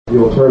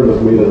You'll turn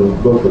with me to the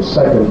book of 2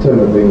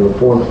 Timothy in the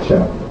 4th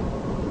chapter.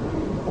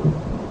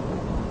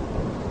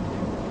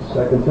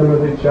 2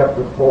 Timothy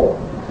chapter 4.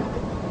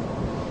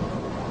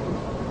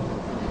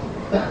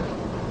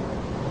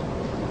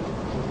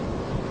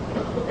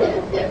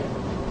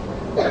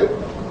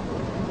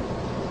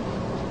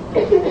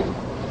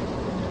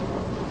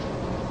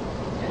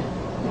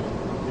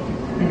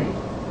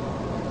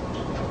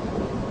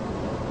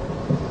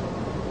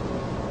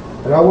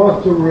 And I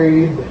want to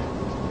read,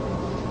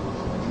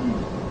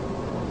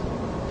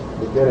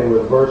 beginning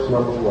with verse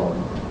number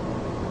 1.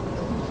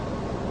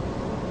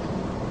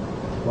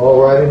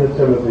 Paul, writing to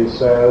Timothy,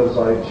 says,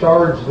 I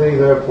charge thee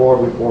therefore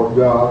before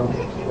God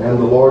and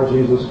the Lord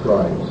Jesus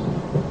Christ,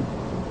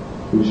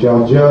 who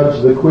shall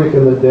judge the quick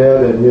and the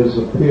dead at his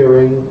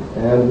appearing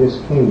and his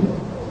kingdom.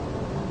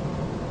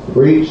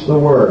 Preach the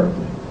word.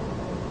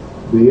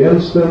 Be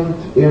instant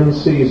in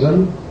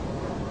season,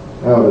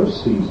 out of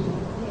season.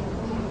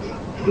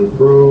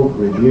 Reprove,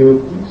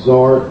 rebuke,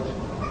 exhort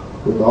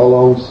with all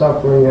long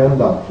suffering and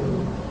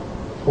doctrine.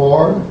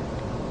 For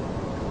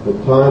the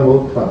time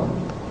will come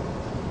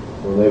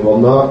when they will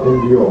not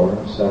endure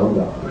sound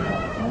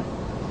doctrine,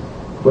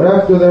 but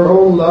after their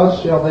own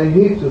lust shall they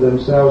heap to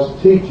themselves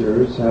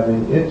teachers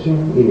having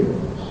itching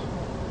ears,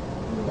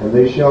 and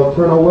they shall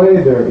turn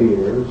away their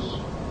ears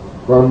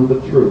from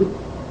the truth,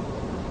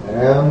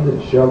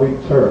 and shall be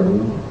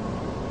turned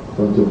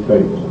unto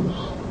fables.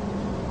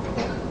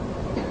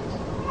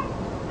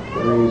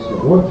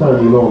 What time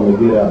do you normally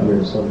get out here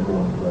at some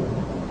point, brother?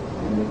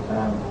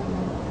 Anytime.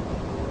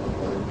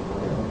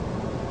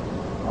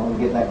 I want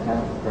to get that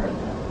time for prayer.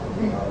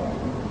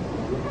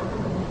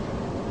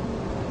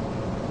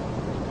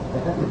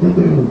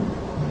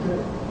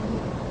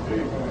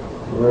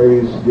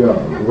 Praise God.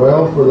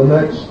 Well, for the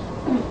next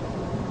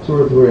 2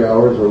 or 3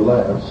 hours or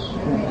less,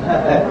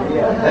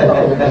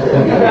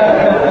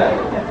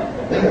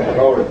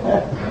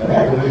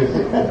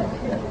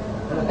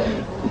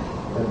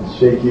 and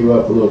shake you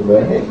up a little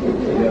bit.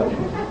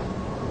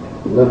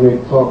 Let me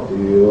talk to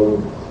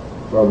you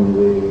from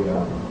the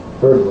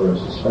 3rd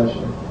verse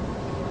especially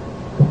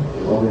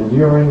on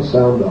enduring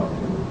sound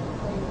doctrine.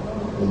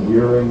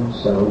 Enduring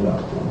sound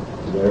doctrine.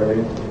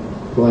 Very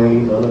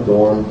plain,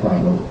 unadorned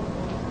title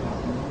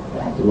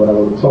to what I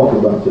want to talk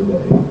about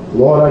today.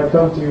 Lord, I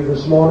come to you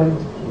this morning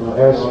and I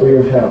ask for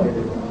your help. I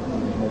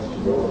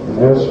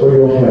ask for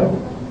your help.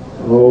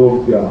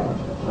 Oh God,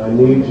 I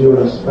need you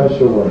in a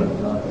special way.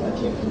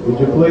 Would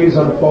you please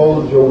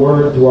unfold your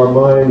word to our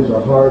minds,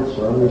 our hearts,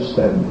 our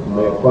understanding?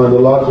 May it find a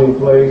lodging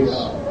place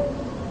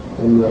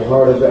in the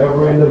heart of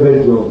every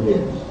individual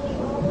here.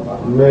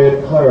 May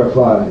it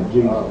clarify,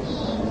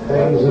 Jesus,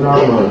 things in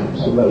our minds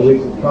so that we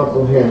can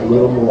comprehend a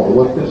little more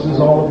what this is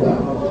all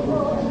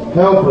about.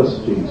 Help us,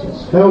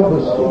 Jesus. Help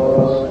us,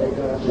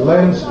 Jesus.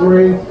 Lend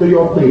strength to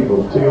your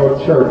people, to your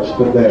church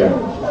today.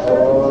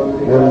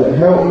 And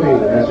help me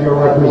as your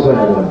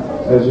representative,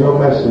 as your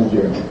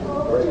messenger,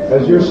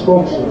 as your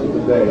spokesman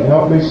today.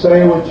 Help me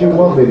say what you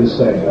want me to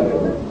say.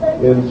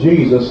 In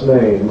Jesus'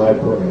 name I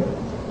pray.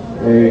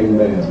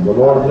 Amen. The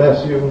Lord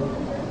bless you.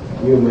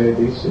 You may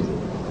be seated.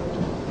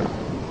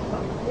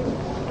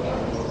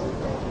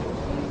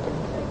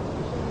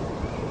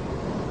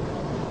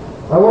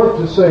 I want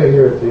to say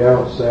here at the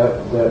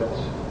outset that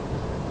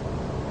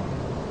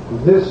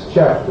this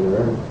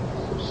chapter,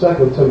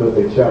 2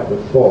 Timothy chapter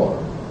 4,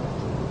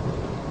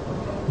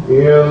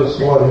 is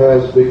what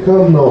has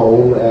become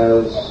known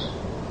as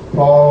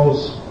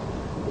Paul's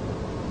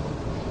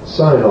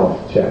sign-off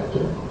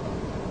chapter.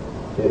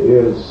 It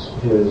is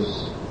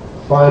his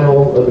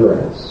final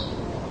address.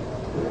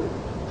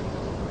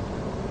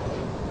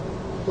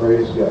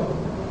 Praise God.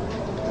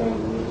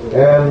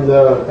 And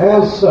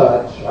as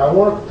such, I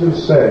want to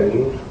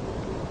say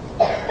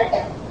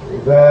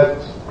that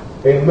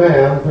a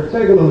man,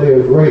 particularly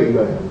a great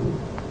man,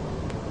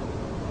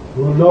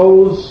 who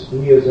knows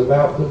he is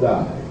about to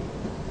die,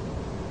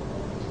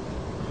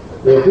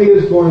 if he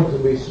is going to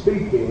be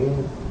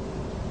speaking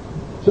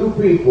to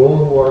people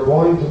who are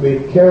going to be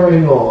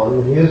carrying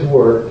on his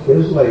work,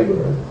 his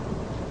labor,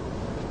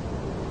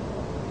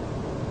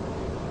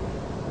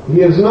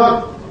 he is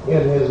not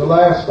in his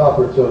last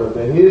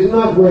opportunity. He is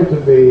not going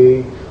to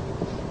be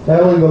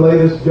telling the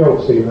latest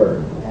jokes he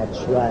heard. That's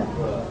right.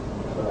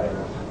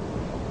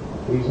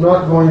 He's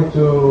not going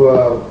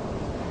to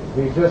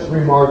be just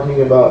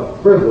remarking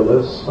about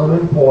frivolous,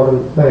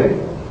 unimportant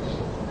things.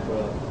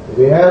 If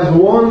he has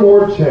one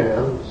more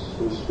chance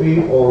to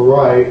speak or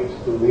write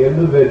to the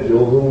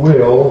individual who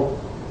will,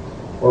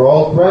 for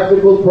all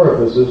practical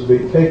purposes,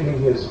 be taking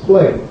his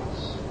place,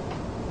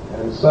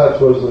 and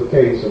such was the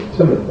case of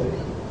Timothy,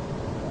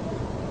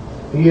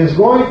 he is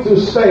going to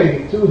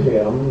say to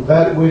him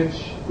that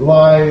which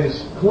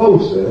lies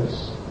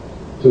closest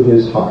to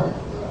his heart.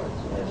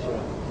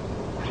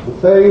 The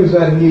things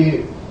that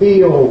he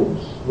feels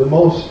the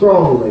most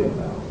strongly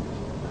about.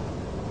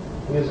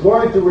 He is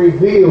going to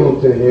reveal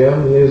to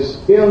him his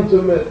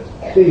intimate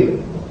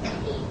feelings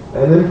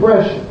and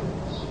impressions.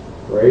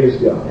 Praise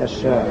God. Yes,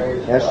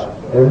 sir. Yes, sir.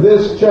 And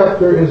this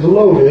chapter is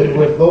loaded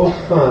with those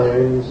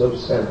kinds of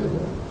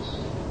sentiments.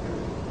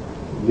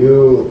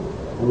 You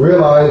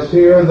realize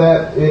here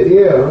that it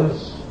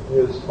is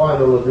his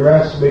final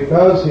address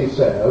because he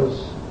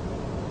says,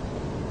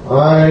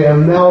 I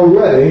am now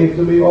ready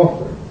to be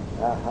offered.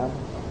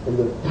 And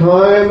the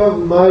time of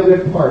my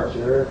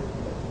departure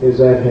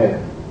is at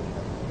hand.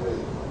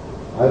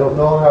 I don't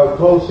know how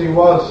close he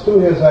was to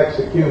his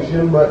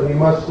execution, but he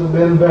must have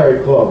been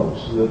very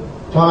close. The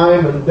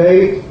time and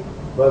date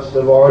must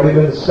have already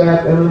been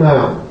set and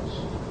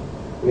announced.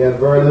 He had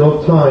very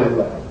little time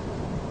left.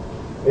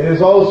 It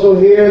is also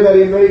here that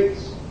he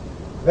makes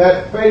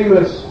that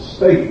famous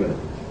statement.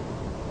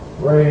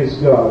 Praise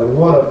God. And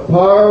what a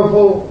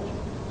powerful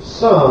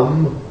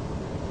sum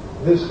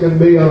this can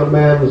be on a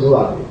man's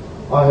life.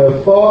 I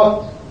have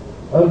fought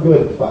a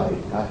good fight.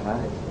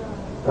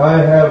 I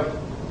have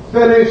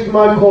finished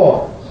my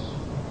course.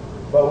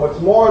 But what's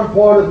more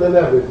important than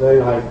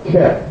everything, I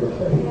kept the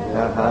faith.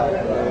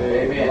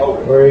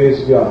 Amen.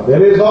 Praise God.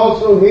 It is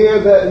also here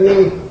that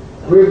he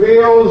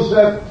reveals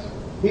that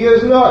he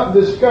is not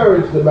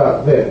discouraged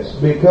about this,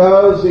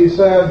 because he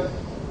said,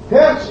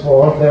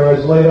 henceforth there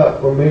is laid up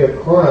for me a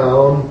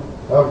crown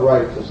of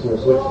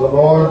righteousness, which the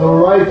Lord, the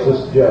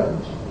righteous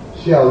judge,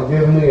 shall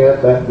give me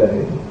at that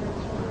day.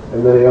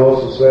 And then he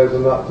also says,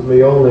 and not to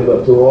me only,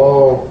 but to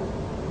all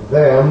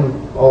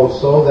them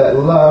also that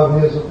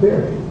love his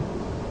appearing.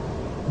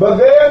 But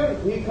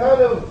then he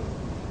kind of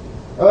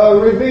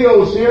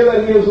reveals here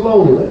that he is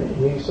lonely.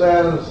 He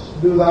says,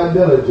 do thy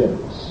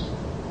diligence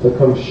to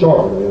come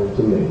shortly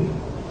unto me.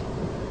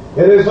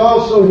 It is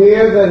also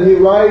here that he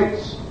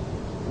writes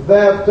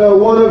that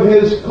one of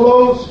his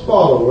close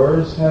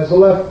followers has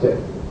left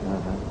him.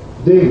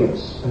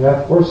 Demas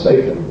hath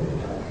forsaken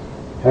me,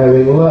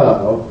 having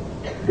loved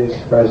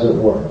this present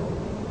world.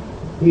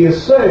 He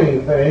is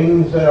saying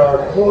things that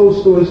are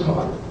close to his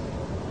heart.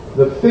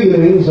 The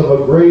feelings of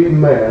a great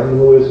man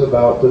who is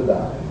about to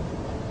die.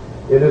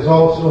 It is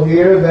also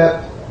here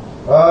that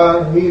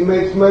he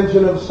makes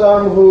mention of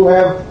some who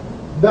have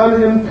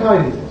done him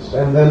kindness,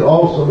 and then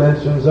also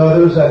mentions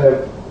others that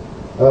have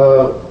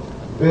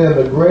been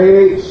a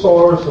great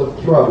source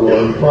of trouble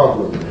and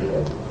problem to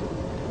him.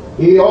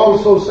 He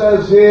also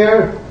says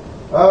here,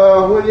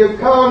 when you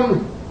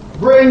come,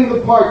 bring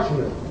the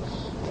parchments.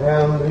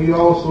 And he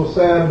also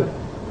said,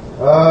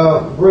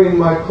 bring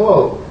my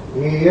cloak.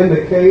 He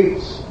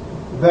indicates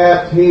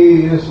that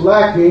he is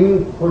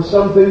lacking for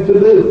something to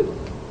do.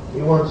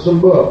 He wants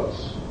some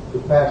books to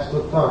pass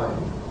the time.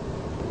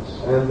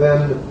 And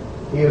then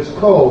he is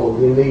cold.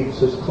 He needs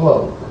his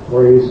cloak.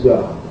 Praise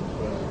God.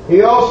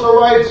 He also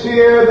writes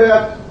here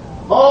that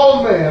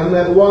all men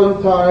at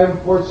one time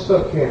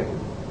forsook him.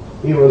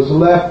 He was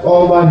left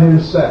all by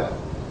himself.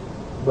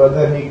 But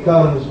then he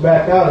comes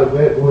back out of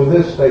it with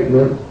this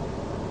statement,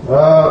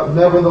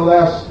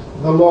 nevertheless,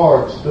 the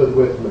Lord stood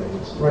with me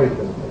and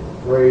strengthened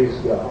me. Praise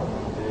God.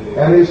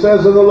 And he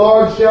says, and the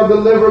Lord shall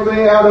deliver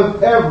me out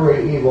of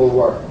every evil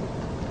work,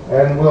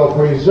 and will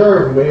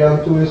preserve me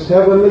unto his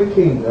heavenly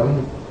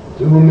kingdom,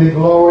 to whom be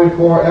glory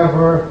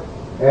forever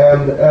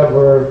and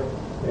ever.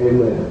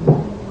 Amen.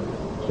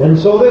 And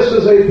so this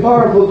is a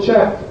powerful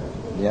chapter.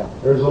 Yeah.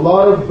 There's a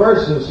lot of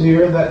verses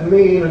here that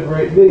mean a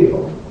great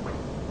deal.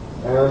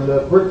 And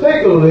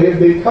particularly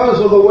because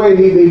of the way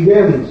he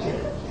begins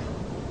it.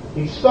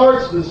 He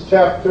starts this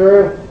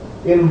chapter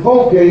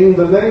invoking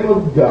the name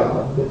of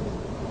God,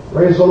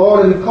 praise the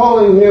Lord, and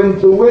calling him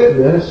to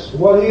witness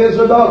what he is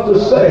about to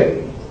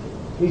say.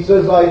 He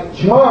says, I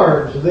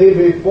charge thee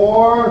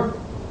before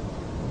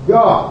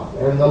God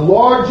and the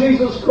Lord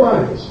Jesus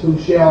Christ, who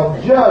shall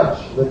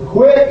judge the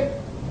quick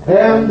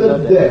and the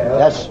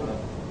dead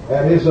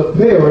at his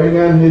appearing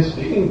and his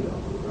kingdom.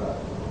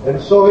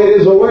 And so it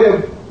is a way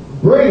of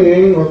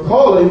bringing or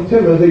calling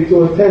Timothy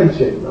to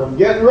attention. I'm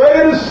getting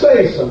ready to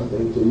say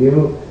something to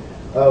you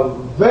of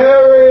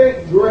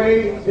very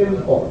great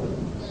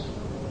importance.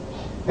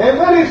 And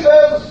then he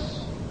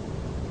says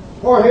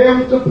for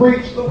him to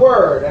preach the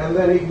word, and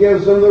then he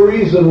gives them the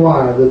reason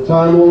why. The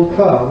time will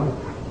come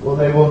when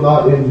they will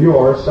not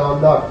endure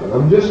sound doctrine.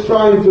 I'm just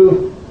trying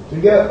to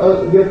get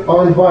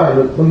our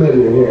environment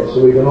familiar here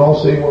so we can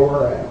all see where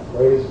we're at.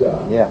 Praise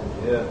God. Yeah.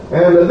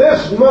 And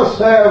this must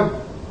have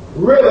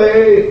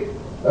really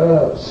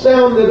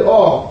sounded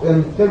off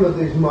in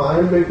Timothy's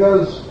mind,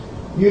 because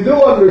you do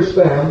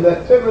understand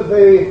that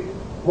Timothy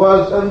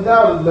was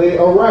undoubtedly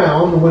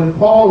around when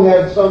Paul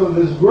had some of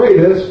his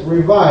greatest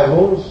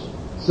revivals,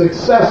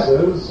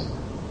 successes,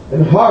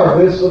 and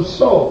harvests of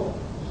souls.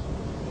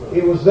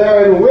 He was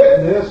there and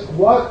witnessed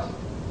what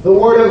the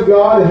Word of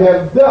God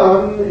had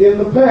done in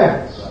the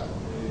past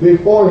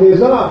before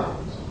his eyes.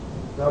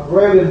 Now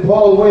granted,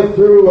 Paul went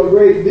through a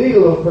great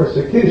deal of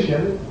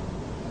persecution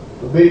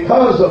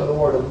because of the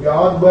Word of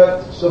God,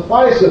 but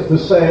suffice it to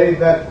say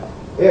that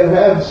it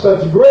had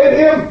such great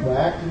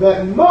impact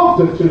that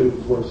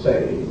multitudes were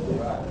saved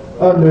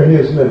under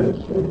his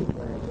ministry.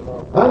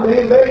 I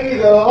mean, they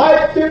either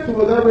liked it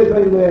with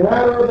everything they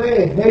had, or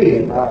they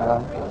hated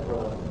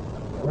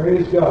it.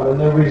 Praise God.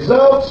 And the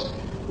results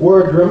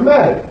were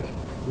dramatic.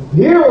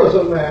 here was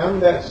a man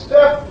that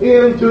stepped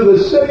into the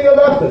city of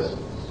Ephesus,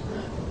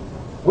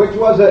 which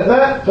was at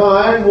that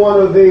time one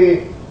of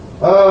the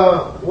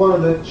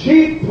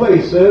chief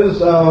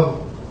places of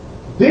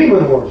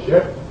demon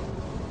worship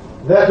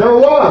that there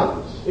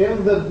was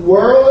in the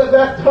world at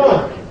that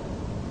time.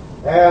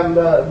 And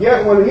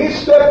yet when he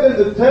stepped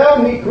into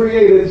town, he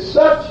created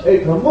such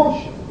a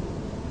commotion.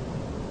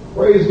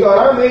 Praise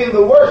God. I mean,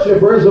 the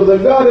worshippers of the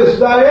goddess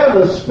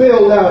Diana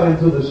spilled out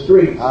into the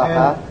streets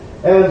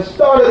and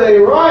started a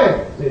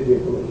riot, if you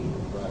believe.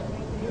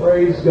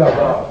 Praise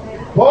God.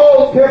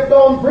 Paul kept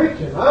on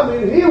preaching. I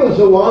mean, he was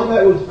the one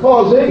that was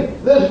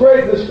causing this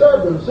great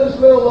disturbance. This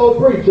little old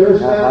preacher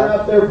standing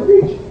out there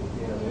preaching.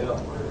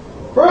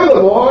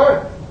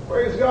 Furthermore,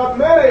 praise God,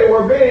 many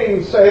were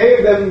being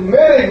saved and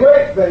many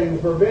great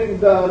things were being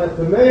done at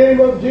the name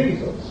of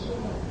Jesus.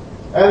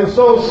 And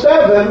so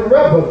 7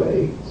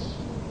 reprobates,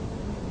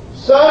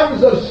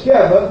 sons of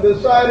Sceva,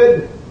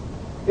 decided,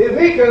 if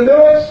he can do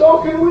it,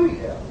 so can we.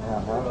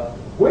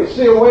 We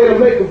see a way to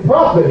make a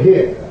profit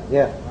here.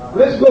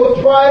 Let's go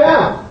try it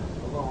out.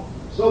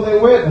 So they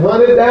went and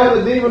hunted down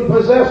the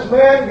demon-possessed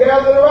man,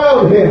 gathered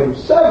around him.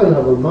 7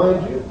 of them,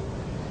 mind you.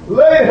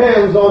 Laid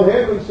hands on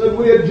him and said,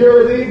 we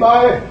adjure thee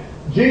by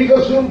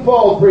Jesus whom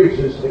Paul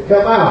preaches to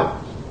come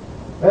out.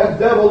 That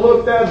devil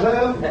looked at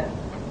them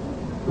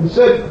and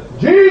said,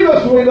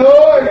 Jesus we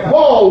know and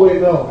Paul we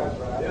know.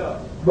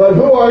 But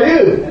who are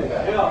you?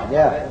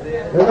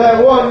 And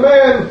that one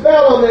man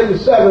fell on them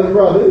 7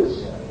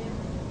 brothers.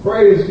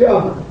 Praise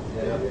God.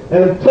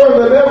 And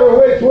turned them every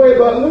which way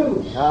but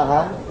loose.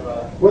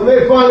 When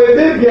they finally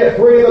did get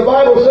free, the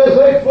Bible says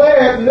they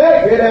fled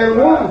naked and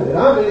wounded.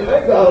 I mean,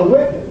 they got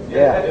wicked.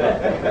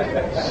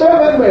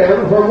 7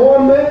 men from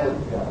one man.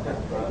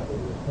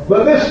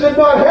 But this did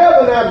not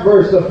have an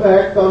adverse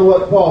effect on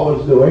what Paul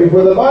was doing,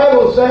 for the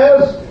Bible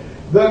says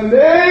the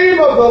name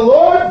of the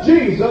Lord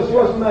Jesus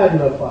was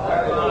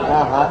magnified.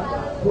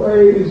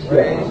 Praise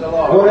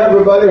God. When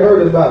everybody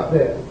heard about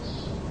this,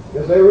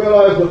 because they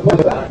realized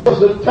that was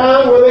the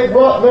time where they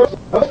brought them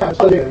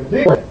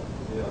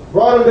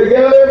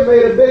together,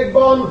 made a big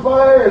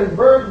bonfire, and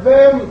burned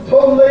them,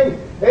 totaling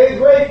a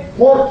great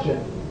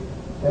fortune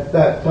at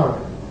that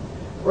time.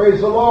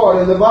 Praise the Lord.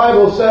 And the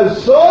Bible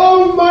says,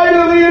 so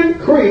mightily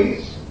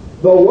increased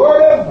the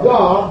Word of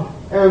God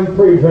and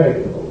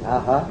prevailed.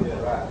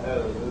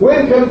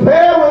 When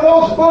compared with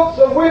those books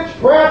of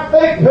witchcraft,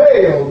 they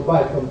paled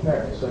by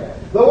comparison.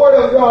 The Word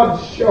of God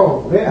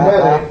shone. It had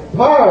a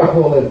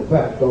powerful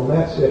impact on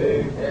that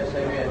city.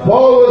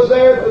 Paul was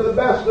there, to the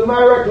best of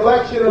my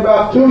recollection,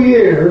 about 2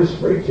 years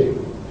preaching.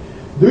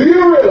 Do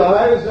you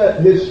realize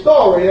that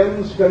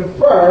historians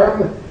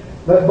confirm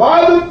that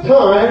by the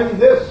time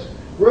this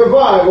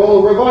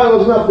revival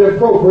is not the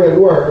appropriate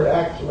word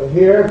actually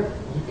here,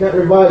 you can't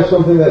revive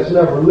something that's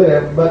never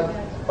lived, but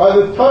by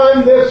the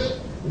time this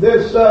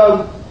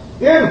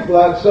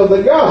influx of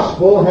the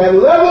gospel had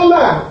leveled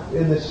out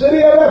in the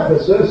city of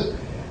Ephesus,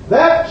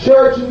 that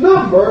church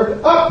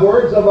numbered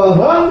upwards of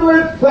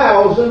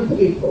 100,000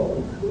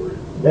 people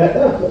at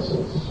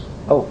Ephesus.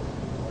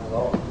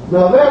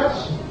 Now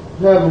that's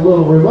have a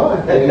little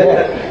revival.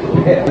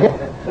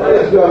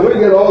 Praise God. We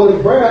get all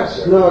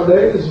impressed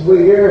nowadays. We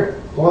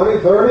hear 20,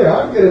 30,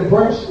 I get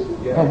impressed.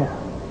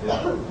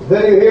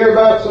 Then you hear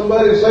about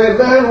somebody saying,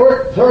 man,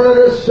 we're turning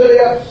this city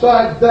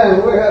upside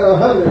down. We had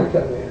 100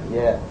 come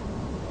in.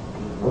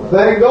 Well,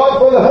 thank God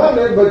for the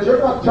 100, but you're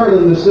not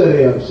turning the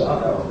city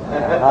upside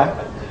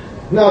down.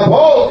 Now,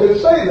 Paul could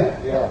say that.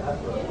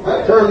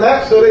 I turned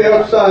that city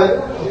upside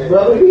down.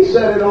 Brother, he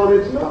set it on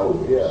its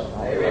nose.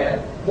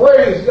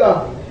 Praise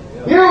God.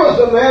 Here was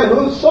a man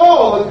who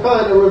saw the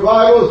kind of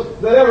revivals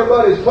that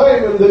everybody's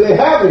claiming to be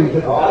having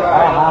today.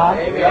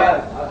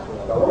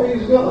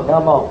 Praise God.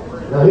 Come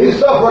on. Now, he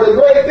suffered a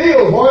great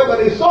deal for it, but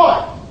he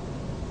saw it.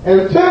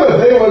 And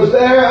Timothy was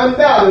there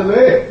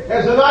undoubtedly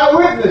as an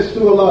eyewitness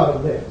to a lot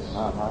of this.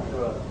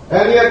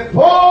 And yet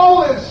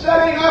Paul is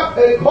setting up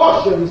a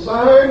caution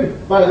sign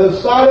by the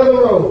side of the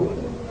road.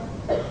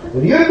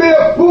 And you'd be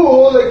a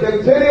fool to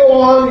continue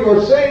on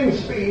your same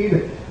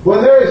speed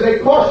when there is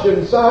a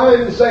caution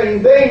sign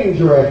saying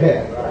danger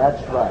ahead.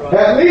 That's right.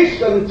 At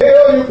least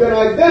until you can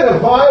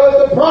identify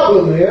what the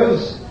problem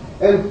is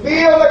and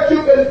feel that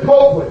you can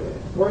cope with it.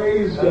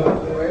 Praise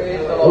God.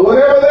 But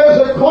whenever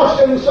there's a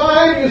caution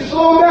sign, you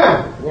slow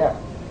down.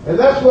 And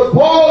that's what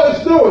Paul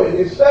is doing.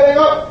 He's setting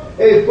up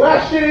a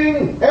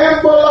flashing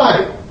amber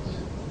light.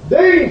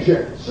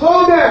 Danger.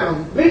 Slow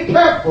down. Be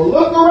careful.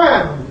 Look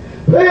around.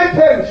 Pay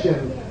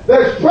attention.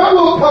 There's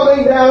trouble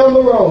coming down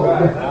the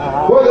road.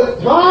 For the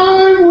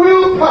time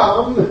will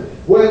come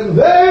when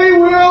they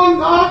will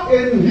not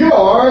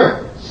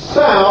endure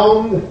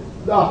sound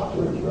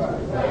doctrine.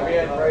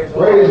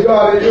 Praise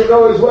God. And you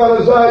know as well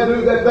as I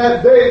do that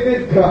that day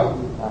did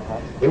come.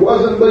 It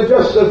wasn't but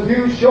just a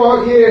few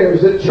short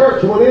years that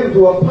church went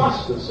into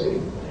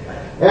apostasy.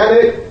 And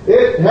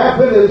it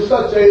happened in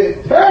such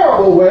a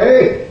terrible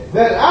way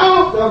that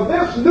out of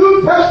this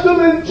New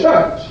Testament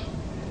church,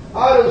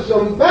 out of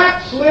some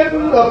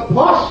backslidden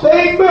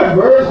apostate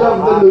members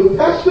of the New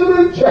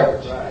Testament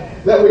church,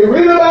 that we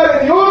read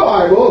about in your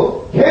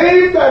Bible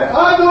came that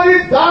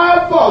ugly,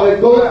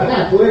 diabolical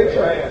Catholic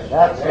Church.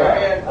 That's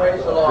it.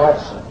 Praise the Lord.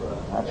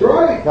 That's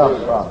right. It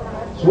comes from.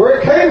 That's where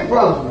it came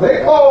from.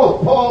 They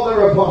called Paul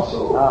their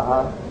apostle.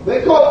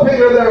 They called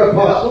Peter their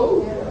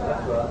apostle.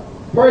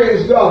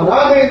 Praise God.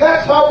 I mean,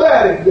 that's how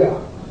bad it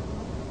got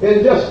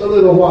in just a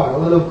little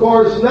while. And of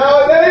course,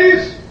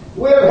 nowadays,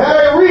 we have had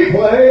a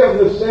replay of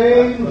the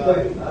same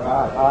thing.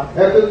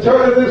 At the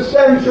turn of this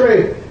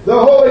century, the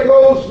Holy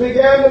Ghost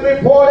began to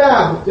be poured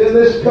out in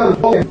this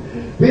country.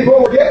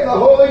 People were getting the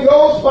Holy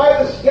Ghost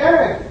by the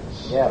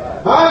scads.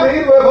 I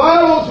mean,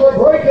 revivals were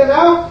breaking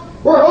out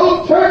for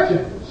whole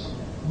churches,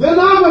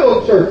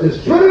 denominational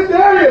churches,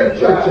 Trinitarian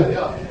churches,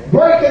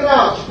 breaking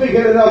out,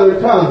 speaking in other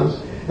tongues,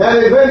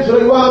 and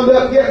eventually wound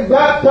up getting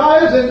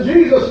baptized in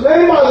Jesus'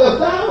 name by the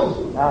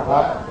thousands.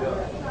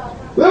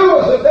 There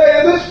was a day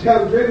in this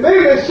country,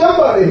 maybe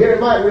somebody here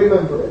might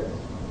remember it.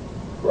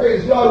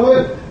 Praise God,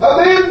 when a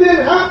man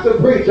didn't have to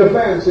preach a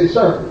fancy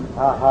sermon.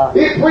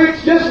 He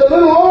preached just a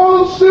little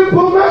old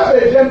simple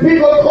message, and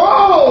people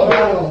crawled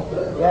down,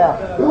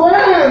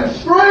 ran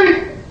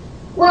straight,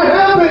 were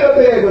happy to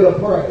be able to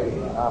pray,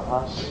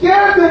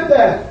 scared to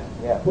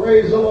death.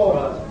 Praise the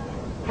Lord.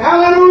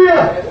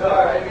 Hallelujah.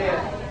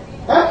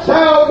 That's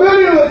how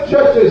many of the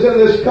churches in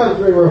this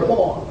country were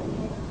formed.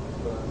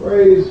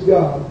 Praise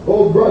God.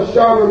 Old brush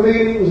arbor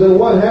meetings and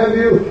what have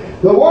you.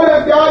 The Word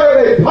of God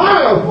had a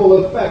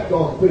powerful effect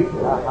on people.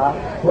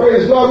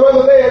 Praise God.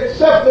 Whether they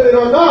accepted it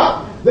or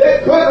not,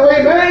 they couldn't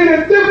remain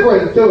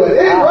indifferent to it.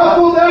 It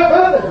ruffled their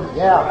feathers.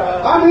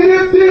 I mean,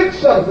 it did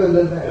something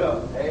to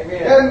them.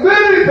 And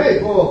many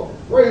people,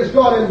 praise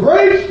God,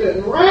 embraced it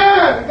and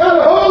ran and got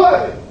a hold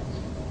of it.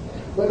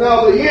 But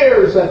now the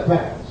years have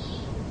passed.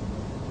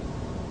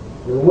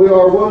 And we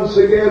are once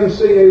again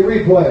seeing a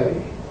replay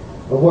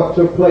of what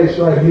took place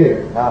right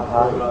here.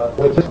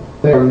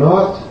 They are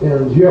not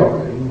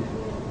enjoying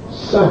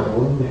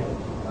sound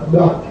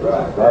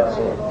doctrine. That's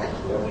it.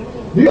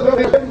 Do you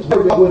think things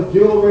with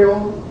jewelry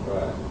on?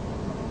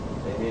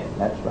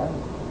 That's right.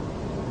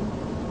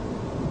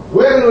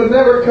 Women would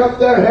never cut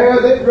their hair.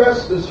 They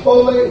dressed as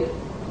fully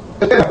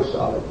as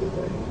apostolic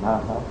today.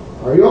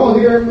 Are you all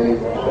hearing me?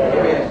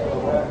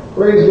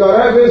 Praise God.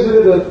 I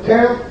visited a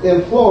camp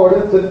in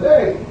Florida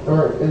today,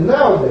 or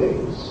nowadays.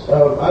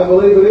 I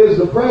believe it is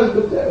the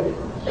Presbyterians.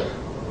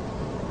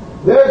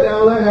 They're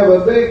down there, have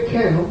a big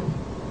camp.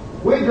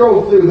 We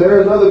drove through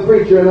there, another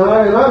preacher and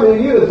I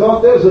mean, you'd have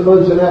thought there was a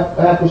bunch of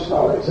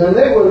apostolics, and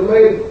they would have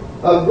made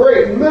a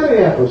great many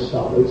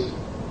apostolics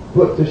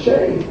put to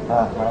shame.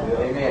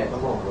 Amen.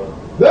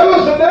 There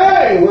was a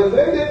day when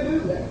they didn't do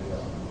that.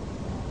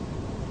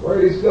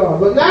 Praise God.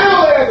 But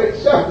now they have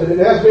accepted it.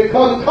 It has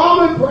become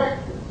common practice.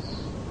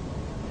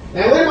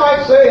 And we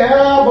might say,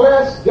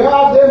 bless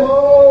God, them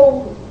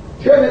old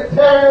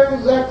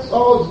Trinitarians, that's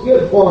all it's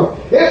good for them.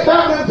 It's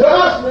happening to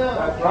us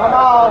now. Come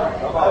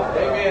on.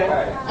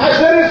 Amen. I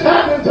said it's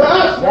happening to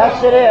us now.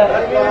 Yes, it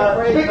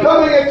is. It's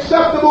becoming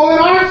acceptable in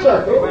our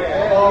circle.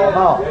 Come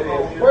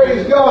on.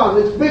 Praise God.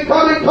 It's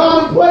becoming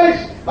commonplace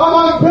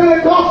among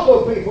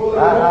Pentecostal people.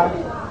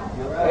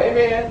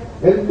 Amen.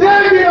 And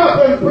dare get up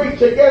and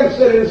preach against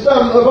it in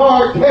some of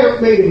our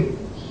camp meetings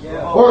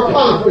or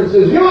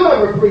conferences. You'll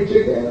never preach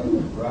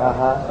again.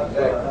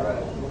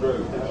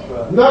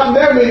 Not in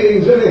their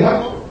meetings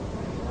anyhow.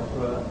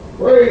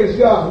 Praise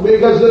God.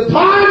 Because the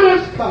time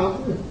has come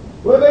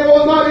when they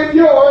will not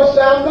endure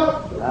sound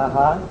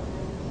doctrine.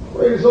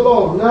 Praise the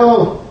Lord.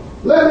 Now,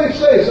 let me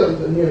say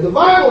something here. The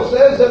Bible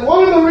says that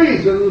one of the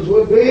reasons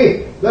would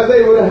be that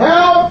they would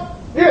have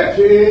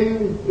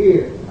itching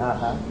ears.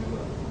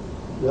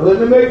 Now let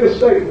me make a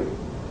statement.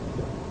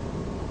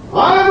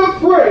 I'm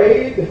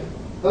afraid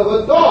of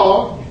a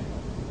dog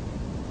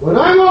when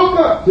I walk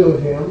up to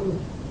him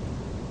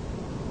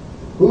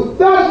who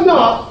does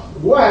not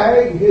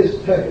wag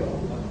his tail.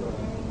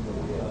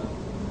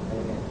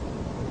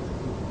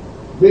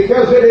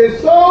 Because it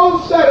is so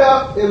set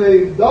up in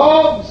a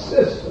dog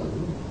system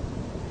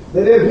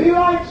that if he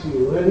likes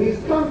you and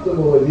he's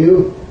comfortable with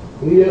you,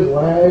 he just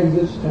wags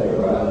his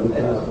tail.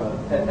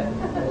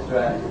 That's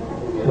right.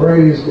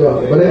 Praise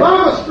God. But if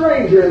I'm a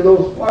stranger in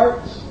those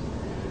parts,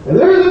 and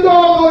there's a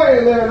dog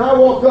laying there, and I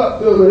walk up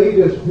to him, and he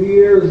just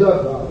peers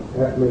up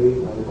at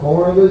me out of the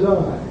corner of his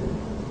eye,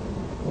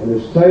 and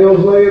his tail's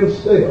laying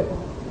still.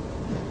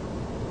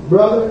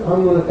 Brother,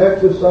 I'm going to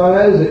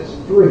exercise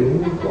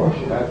extreme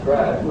caution. That's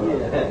right.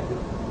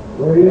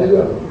 Praise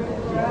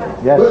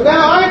God. Yes. But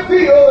now I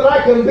feel that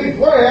I can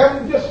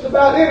befriend just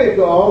about any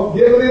dog,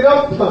 given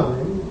enough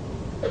time,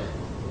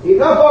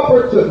 enough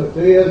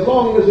opportunity, as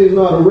long as he's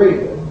not a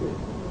rabid.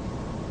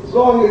 As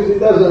long as he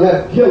doesn't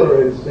have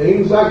killer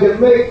instincts, I can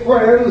make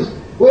friends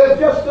with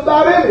just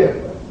about any of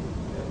them.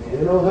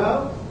 You know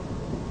how?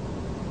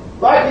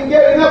 If I can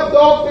get enough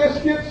dog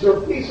biscuits or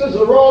pieces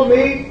of raw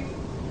meat,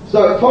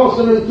 start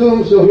tossing them to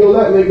him so he'll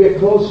let me get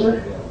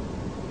closer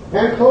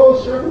and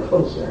closer and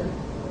closer.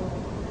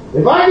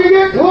 If I can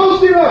get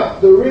close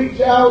enough to reach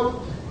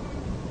out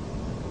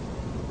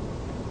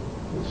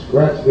and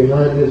scratch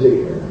behind his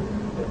ear,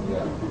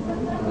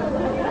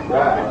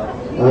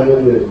 I'm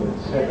in business.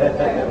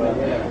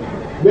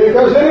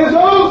 Because it is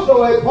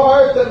also a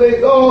part of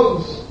a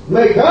dog's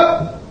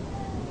makeup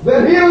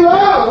that he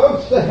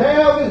loves to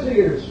have his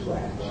ears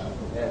scratched.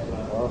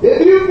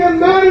 If you can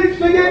manage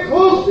to get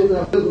close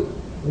enough and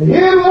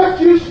he'll let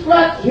you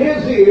scratch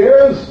his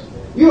ears,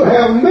 you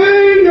have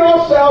made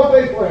yourself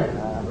a friend.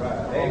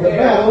 The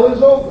battle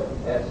is over.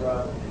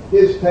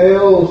 His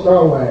tail will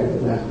start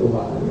wagging after a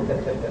while.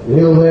 And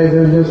he'll lay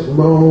there and just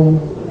moan,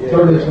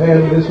 turn his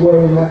head this way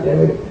and that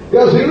way,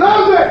 because he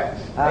loves it.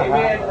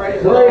 Amen.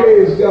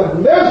 Praise God.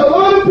 And there's a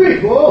lot of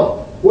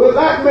people with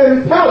that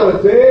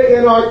mentality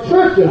in our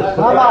churches.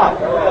 Come on.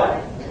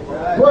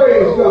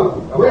 Praise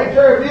God.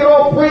 Preacher, if you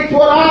don't preach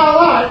what I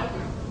like,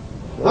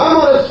 I'm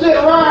going to sit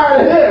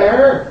right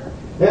here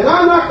and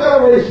I'm not going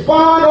to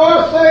respond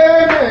or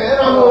say amen.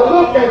 I'm going to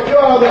look at you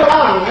out of the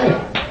eye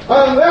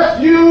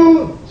unless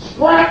you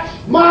scratch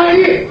my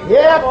ear.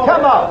 Yeah,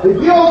 come on.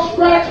 If you'll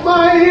scratch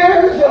my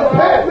ears and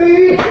pet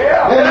me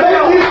and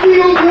make me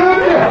feel good,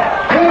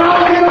 then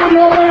I'll get on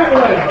your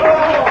bandwagon.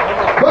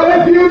 But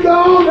if you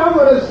don't, I'm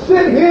going to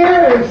sit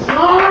here and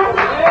snarl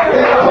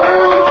and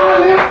curl my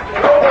lip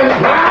and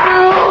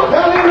growl.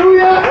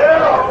 Hallelujah.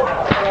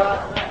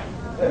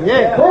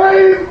 Yeah.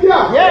 Praise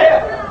God.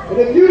 Yeah. And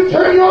if you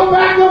turn your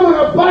back, I'm going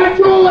to bite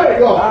your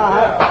leg off.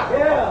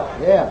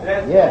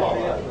 Yeah.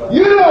 Yeah.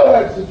 You know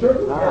that's the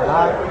truth.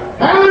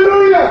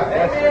 Hallelujah.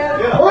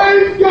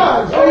 Praise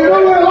God. So you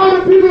know what a lot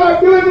of people are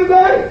doing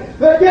today?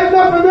 They're getting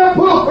up in their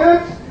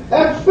pulpits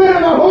and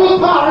spending a whole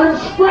time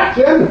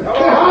scratching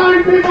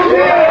behind people's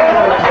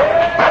ears.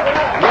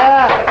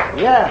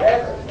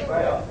 Yeah.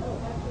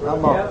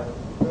 Come on.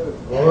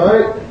 All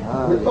right?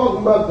 We're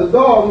talking about the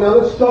dog. Now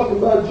let's talk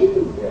about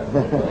you.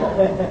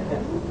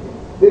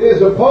 It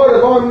is a part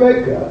of our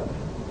makeup.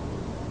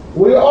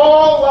 We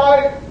all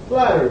like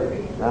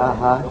flattery.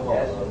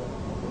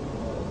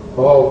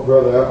 Oh,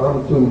 brother,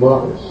 I'm too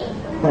modest.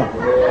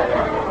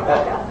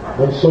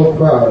 I'm so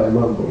proud I'm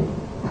humble.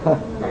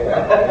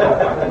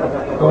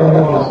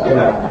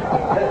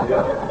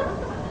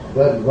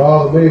 Doesn't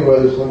bother me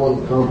whether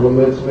someone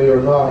compliments me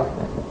or not.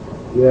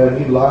 Yeah,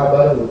 he'd lie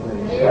about other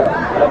things.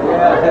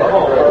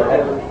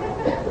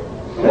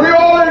 We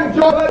all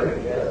enjoy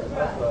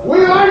it. We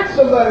like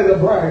somebody to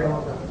brag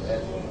on us.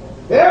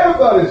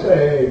 Everybody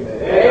say amen.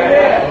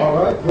 Amen. All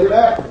right, clear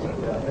that.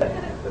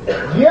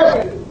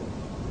 Yes, we do.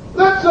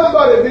 Let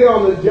somebody be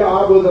on the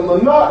job with a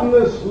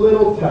monotonous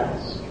little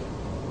task.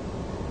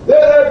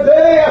 They're there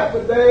day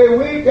after day,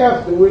 week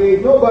after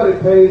week. Nobody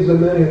pays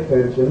them any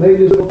attention. They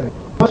just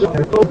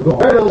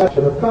very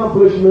little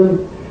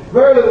accomplishment,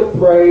 very little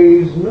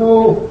praise,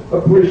 no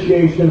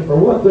appreciation for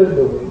what they're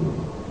doing.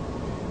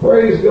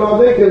 Praise God,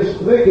 they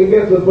can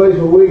get to the place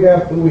where week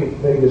after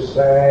week they just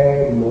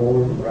sag,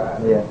 mourn, cry.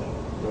 Yeah.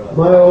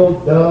 My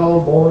old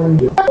dull, boring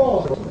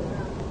job.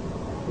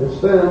 And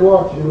stand and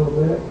watch you a little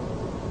bit.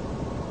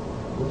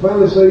 And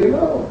finally say, you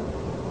know,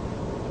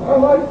 I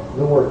like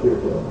the work you're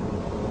doing.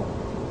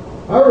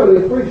 I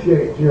really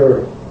appreciate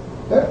your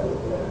effort.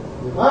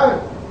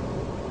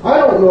 I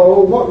don't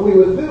know what we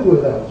would do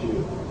without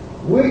you.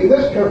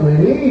 This company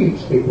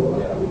needs people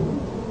like you.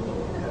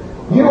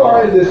 You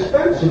are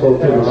indispensable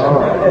to this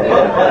company.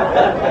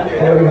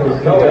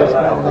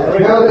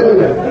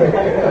 Hallelujah.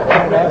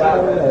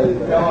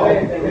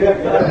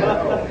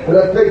 But I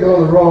picked on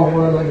the wrong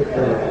one.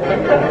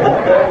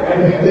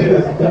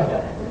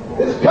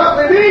 This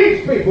company needs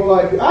people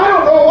like you. I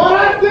don't know what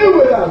I'd do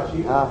without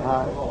you.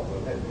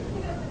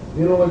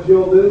 You know what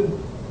you'll do?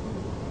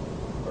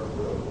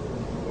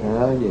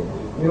 Oh, yeah.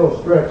 You'll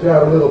stretch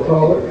out a little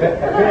taller.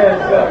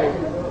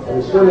 And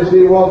as soon as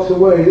he walks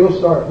away, you'll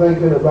start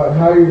thinking about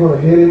how you're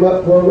going to hit him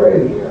up for a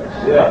raise.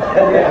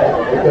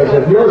 Because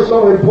if you're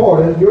so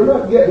important, you're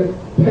not getting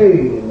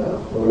paid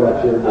enough for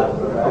what you're doing.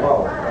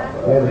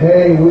 And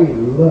hey, we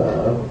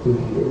love to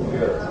hear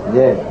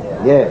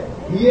that. Yeah.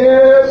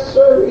 Yes,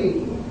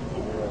 sirree.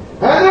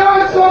 And there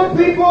are some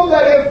people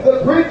that if the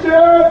preacher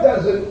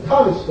doesn't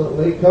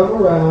constantly come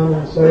around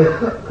and say,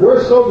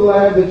 we're so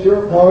glad that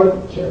you're a part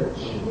of the church.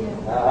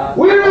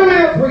 We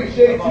really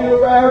appreciate you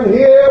around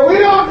here. We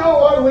don't know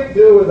what we'd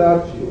do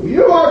without you.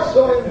 You are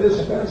so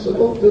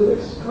indispensable to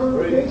this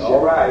congregation.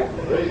 All right.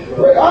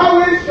 I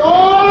wish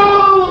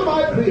all of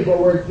my people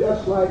were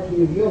just like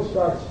you. You'll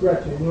start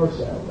stretching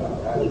yourself out.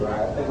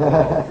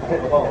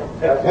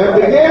 And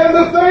begin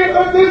to think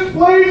that this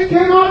place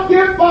cannot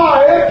get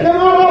by. It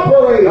cannot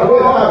operate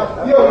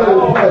without your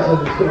little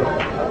presence here.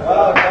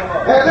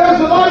 And there's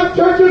a lot of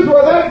churches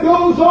where that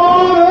goes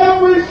on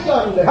every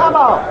Sunday. Come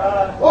on.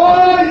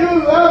 Oh,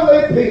 you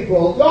lovely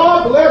people.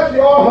 God bless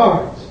your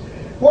hearts.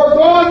 For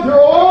going through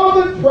all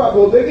the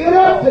trouble to get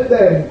up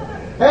today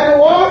and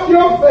wash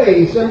your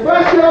face and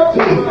brush your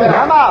teeth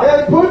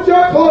and put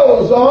your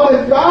clothes on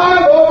and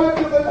drive over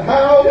to the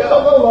house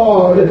of the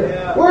Lord.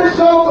 We're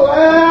so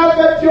glad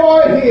that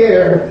you're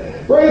here.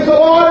 Praise the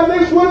Lord, and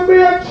this wouldn't be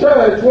a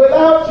church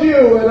without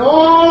you, and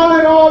on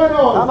and on and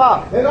on.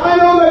 And I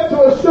know that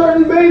to a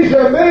certain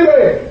measure,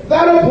 maybe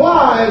that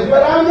applies,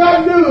 but I've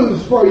got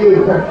news for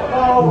you.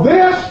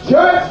 This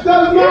church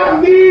does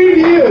not need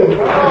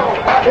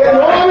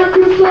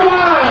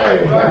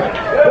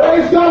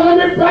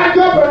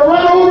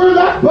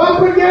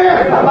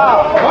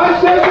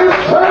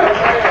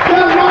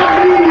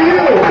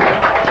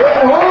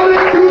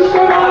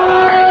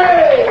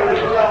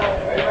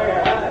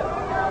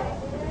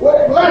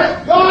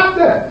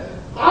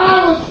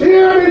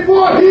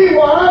what he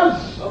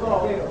was.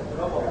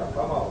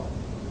 Come on.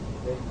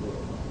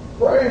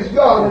 Praise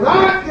God.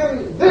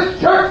 And this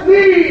church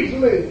needs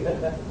me.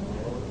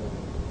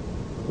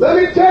 Let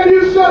me tell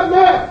you something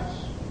else.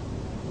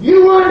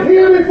 You weren't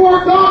here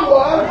before God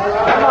was.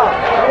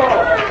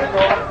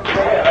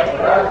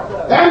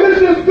 And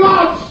this is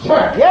God's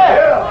church.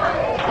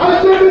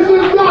 I said this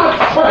is God's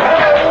church.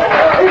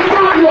 It's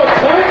not your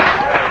church.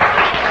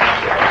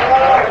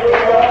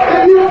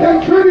 If you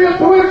contribute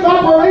to its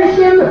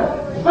operation,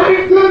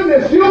 thank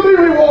goodness you'll be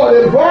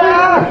rewarded for it.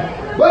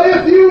 But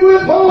if you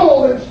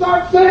withhold and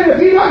start saying if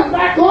he doesn't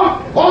back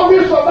off on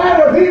this or that,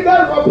 or if he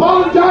doesn't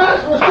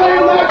apologize for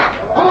saying that,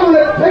 I'm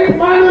going to take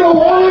my little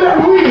wallet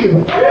and leave.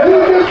 You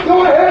just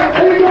go ahead and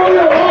take all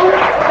your wallet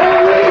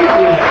and leave.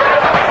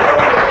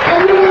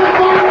 And you're going to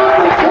find out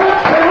the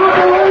church can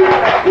operate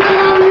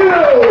without you.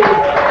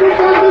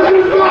 Because this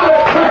is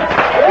God's church.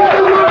 This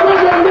is not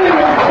Brother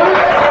Nagin's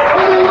church.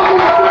 It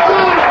belongs to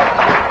God.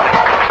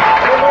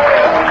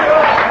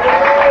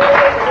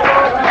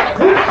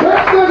 This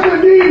church doesn't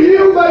need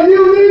you, but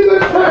you need the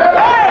church.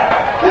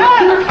 This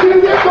church can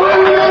get by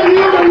without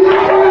you, but you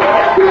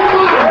can't get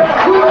by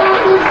without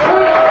this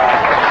church.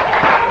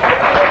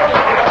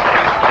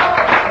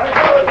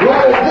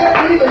 Well, it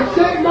didn't even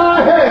shake my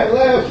hand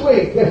last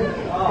week.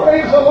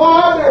 Praise the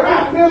Lord,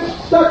 I missed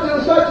such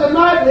and such a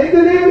night, and he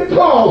didn't even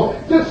call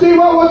to see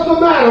what was the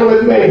matter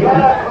with me.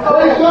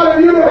 Praise God,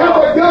 if you didn't have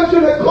the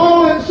gumption to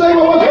call and say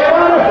what was the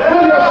matter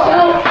with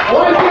yourself,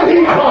 why did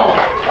he call?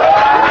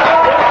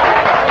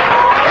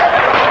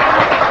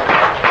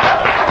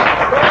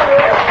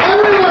 I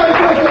realize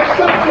there's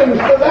exceptions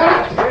to that.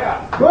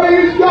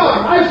 Praise God.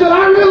 I said, I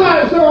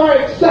realize there are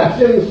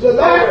exceptions to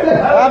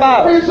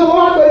that. Praise the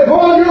Lord, but if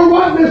all you're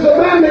wanting is a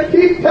man that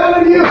keeps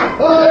telling you,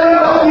 oh, I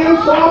love you,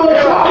 sorry,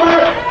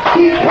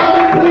 keep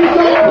coming, please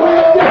don't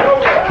quit.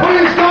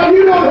 Praise God,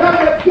 you don't have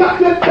the gut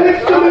that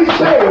takes to be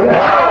saved.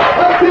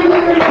 Until you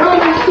can come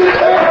and sit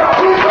there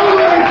with all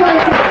everything.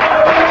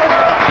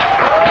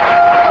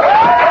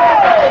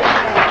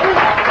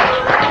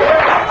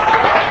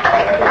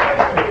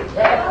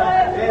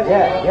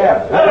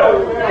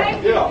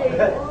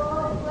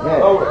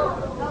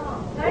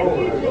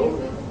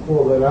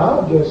 Well, then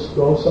I'll just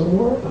go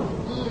somewhere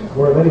else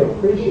where they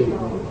appreciate me.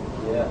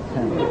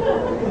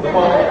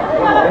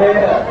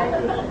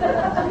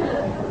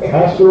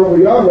 Pastor over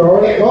yonder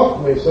already talked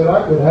to me, said I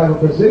could have a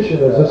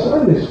position as a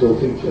Sunday school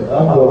teacher.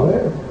 I'll go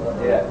there.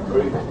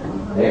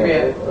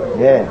 Amen.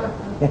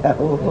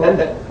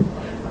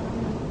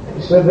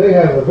 He said they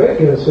have a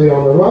vacancy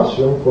on the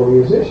rostrum for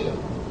musicians.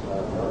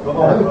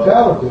 I'm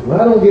talented, and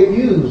I don't get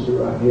used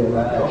right here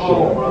like I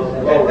should.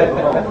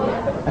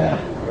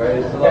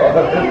 Praise the Lord.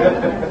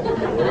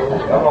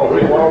 Come on,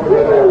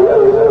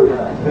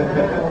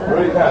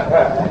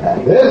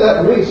 They let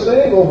me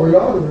sing over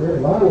yonder,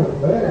 and I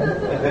went bad.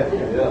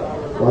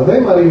 Well, they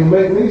might even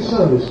make me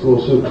Sunday school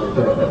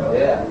superintendent.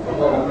 Yeah.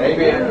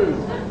 Amen.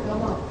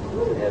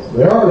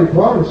 They already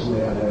promised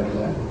me I'd have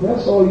that. If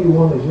that's all you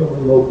want is your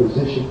little low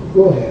position,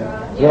 go ahead.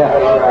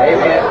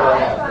 Amen.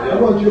 I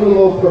want your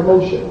little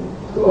promotion.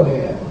 Go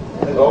ahead.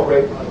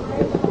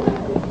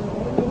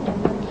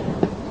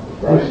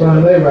 First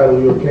time they rattle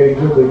your cage,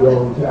 you'll be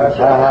going to.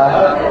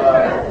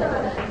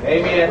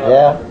 Amen.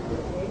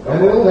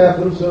 And it'll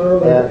happen sooner or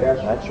later.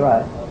 That's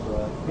right.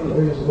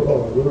 Praise the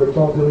Lord. We were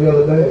talking the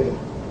other day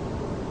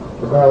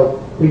about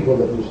people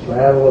that just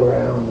travel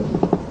around and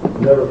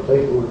never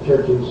faithful with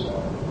churches.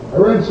 I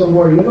read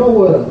somewhere, what do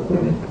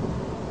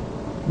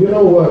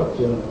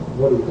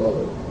you call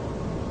it?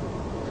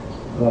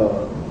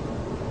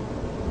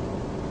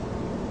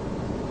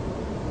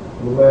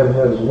 The man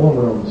has a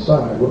woman on the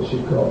side. What's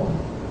she called?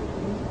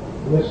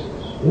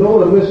 Mistress. You know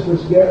what a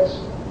mistress gets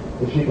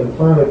if she can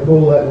finally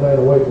pull that man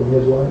away from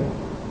his wife?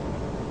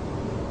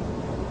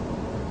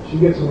 She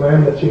gets a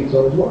man that cheats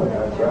on his wife.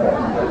 That's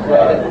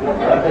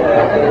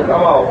right.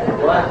 Come on.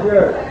 Black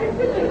shirt.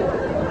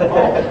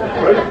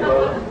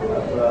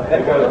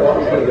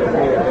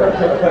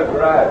 That's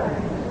right.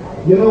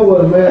 You know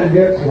what a man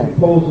gets if he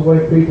pulls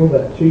away people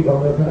that cheat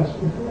on their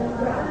pastor?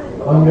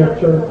 On their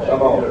church?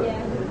 Come on.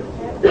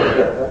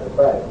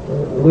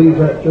 Leave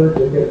that church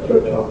and get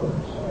church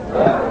offerings.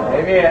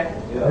 Amen.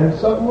 And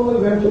something will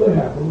eventually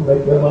happen,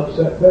 make them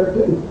upset there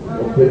too.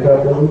 They'll pick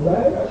up their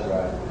bags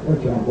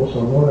and travel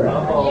somewhere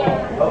else.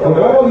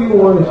 But all you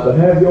want is to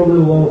have your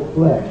little old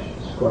flesh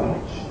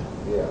scratched,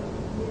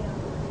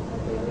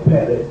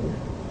 petted,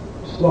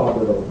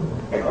 slaughtered over.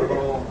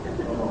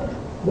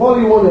 All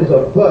you want is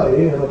a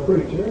buddy and a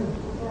preacher.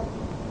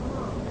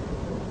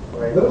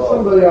 There's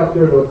somebody out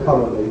there to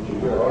accommodate you.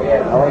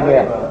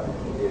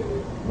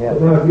 But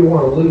now if you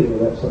want to leave,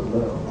 that's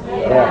something else.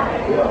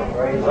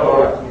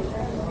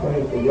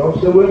 Y'all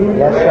still with me?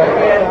 Yes, sir.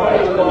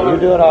 You're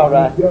doing all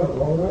right.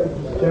 All right.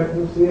 Just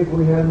checking to see if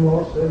we hadn't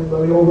lost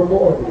anybody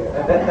overboard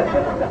yet.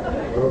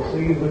 Those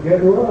seas are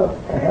getting rough.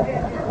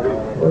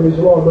 Praise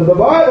the Lord. But the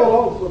Bible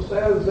also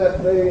says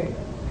that they,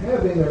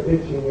 having their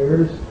itching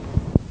ears,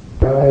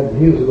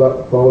 he was about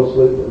to fall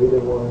asleep, but he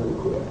didn't want him to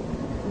quit.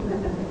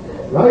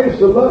 And I used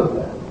to love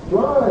that.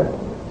 Thrive on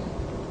it.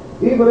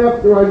 Even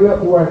after I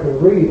got where I can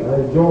read, I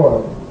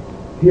enjoy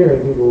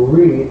hearing people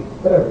read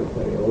fairy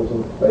tales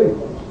and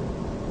fables.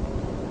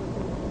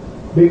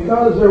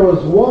 Because there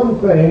was one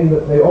thing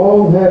that they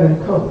all had in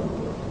common.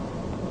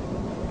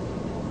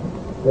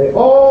 They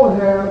all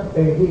have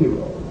a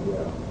hero.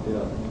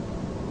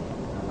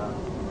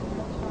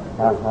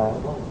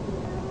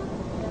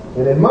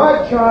 And in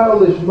my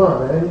childish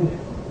mind,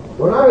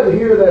 when I would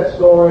hear that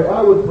story,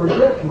 I would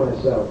project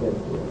myself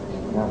into it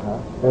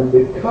and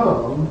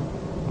become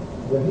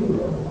the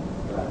hero.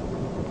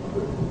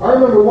 I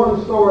remember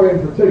one story in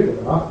particular.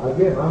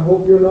 Again, I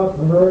hope you're not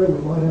in a hurry. We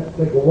might have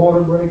to take a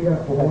water break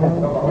after a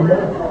while.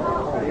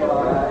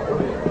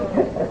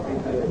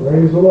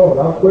 Praise the Lord.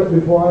 I'll quit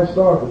before I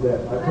start with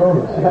that. I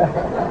promise you.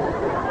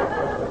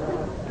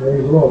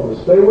 Praise the Lord.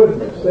 But stay with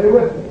me. Stay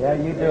with me. Yeah,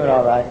 you're doing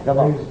all right. Come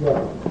on. Praise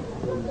God.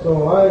 And so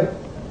I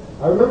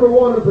remember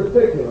one in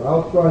particular.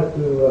 I'll try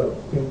to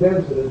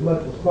condense it as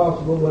much as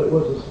possible, but it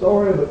was the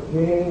story of a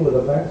king with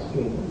a vast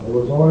kingdom. There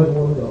was always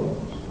one of those.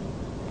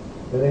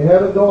 And he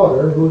had a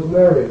daughter who was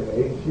married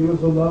age. She was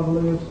the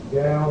loveliest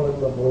gal in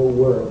the whole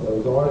world. There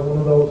was always one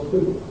of those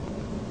too.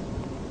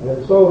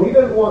 And so he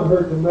didn't want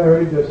her to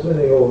marry just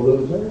any old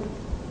loser.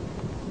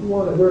 He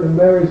wanted her to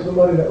marry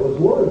somebody that was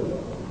worthy of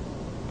it.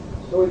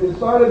 So he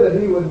decided that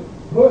he would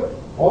put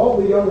all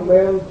the young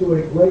men to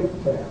a great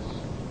test.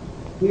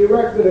 He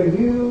erected a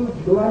huge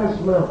glass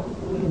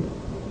mountain.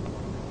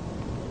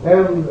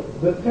 And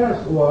the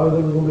test was,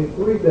 it was going to be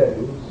 3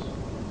 days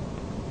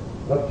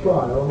of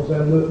trials,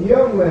 and the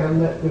young man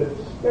that could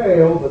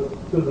scale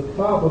to the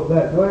top of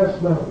that glass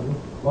mountain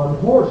on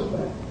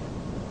horseback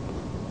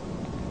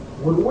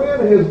would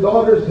win his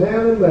daughter's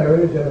hand in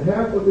marriage and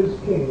half of his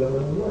kingdom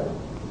in wealth.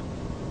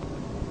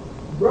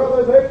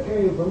 Brother, they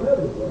came from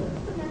everywhere.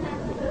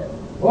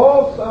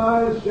 All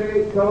size,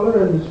 shape,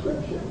 color, and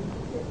description.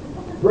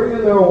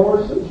 Bringing their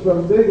horses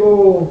from big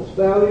old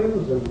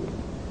stallions and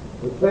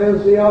with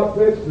fancy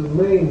outfits to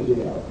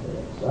mangy outfits.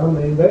 I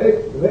mean,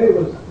 they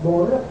was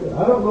going after it.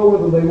 I don't know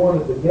whether they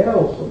wanted the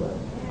gals so much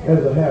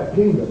as a half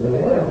kingdom.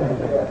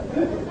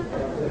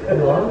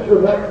 I'm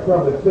sure that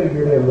probably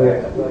figured in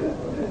there.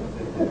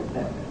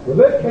 Well,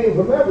 they came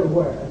from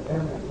everywhere,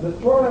 and the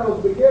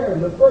trials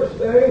began. The first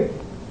day,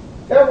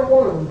 every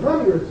one of them,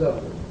 hundreds of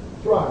them,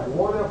 tried,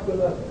 one after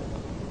another.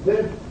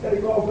 Then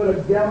take off at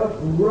a gallop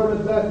and run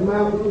at that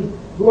mountain,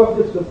 go up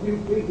just a few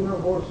feet, and our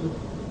horses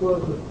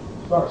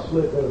start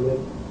slipping and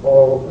then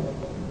fall back.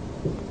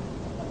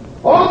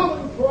 All of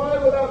them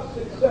tried without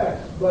success,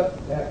 but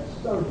at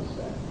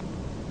sunset,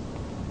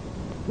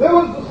 there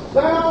was the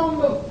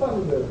sound of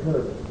thunder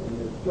heard, and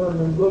they turned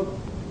and looked,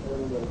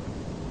 and the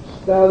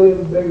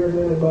stallion bigger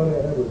than anybody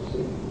I'd ever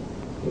seen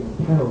came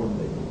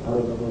pounding out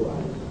of the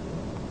horizon.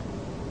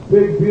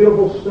 Big,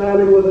 beautiful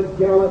stallion with a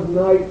gallant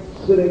knight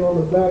sitting on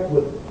the back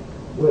with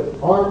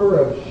armor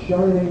of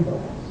shining brass.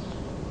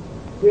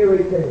 Here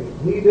he came.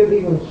 He didn't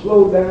even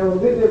slow down,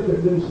 didn't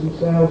introduce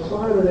himself,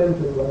 sign an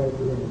entry right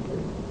or anything.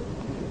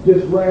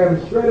 Just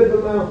ran straight at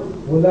the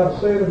mountain without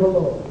saying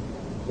hello.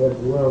 Just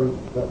run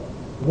up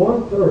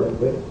 1/3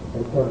 of it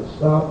and kind of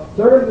stopped,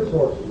 turned his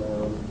horse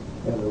around,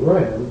 and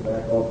ran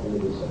back off into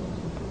the sunset.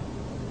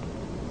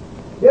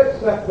 It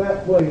set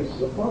that place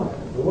afire,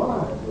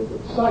 alive with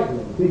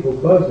excitement, people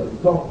buzzing,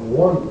 talking,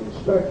 wondering,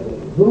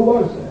 speculating. Who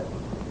was that?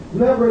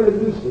 Never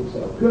introduced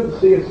himself. Couldn't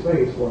see his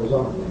face for his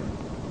armor.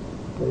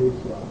 Praise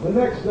God. The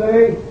next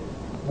day,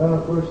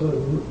 of course, the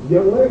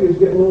young lady's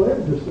getting a little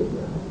interested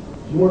now.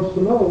 She wants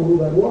to know who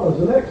that was.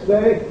 The next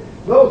day,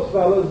 those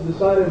fellas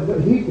decided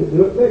that he could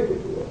do it, they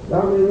could do it.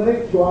 I mean,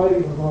 they tried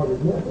even harder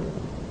than ever.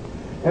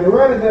 And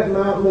ran at that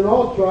mountain and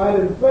all tried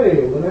and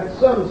failed. And at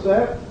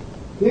sunset,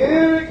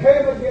 here it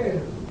came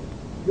again.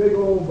 Big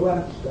old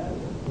black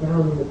stallion,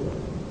 pounding the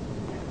ground.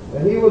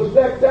 And he was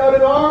decked out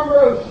in armor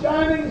of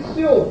shining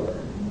silver.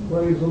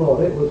 Praise the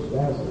Lord. It was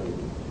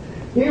fascinating.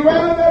 He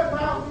ran up that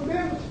mountain,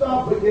 didn't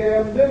stop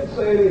again, didn't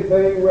say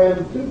anything,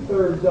 ran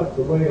 2/3 up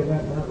the way of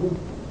that mountain,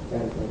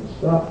 and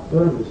stopped,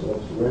 turned his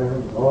horse around,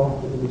 and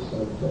off into the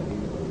sunset.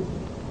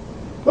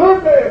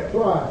 Third day of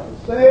trial,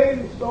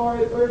 same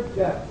story, 3rd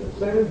chapter,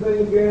 same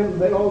thing again,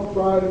 they all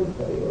tried and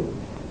failed.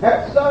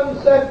 At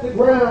sunset, the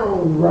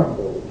ground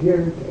rumbled,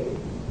 here it came.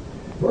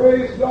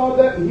 Praise God,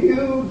 that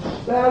huge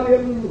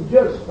stallion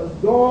just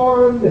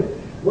adorned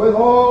with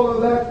all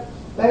of that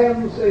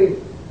fancy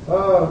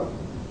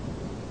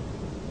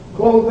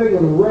clothing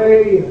and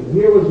array, and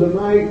here was the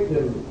knight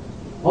in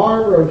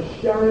armor of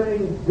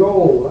shining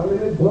gold. I mean,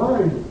 it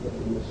blinded them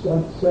in the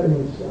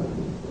setting sun.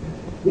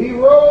 He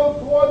rode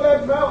toward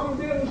that mountain,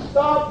 didn't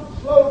stop,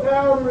 slow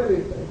down, or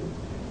anything.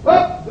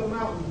 Up the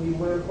mountain he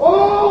went,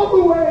 all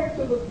the way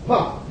to the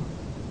top,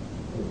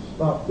 and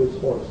stopped his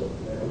horse up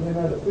there. And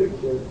they had a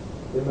picture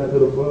in that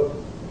little book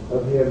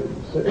of him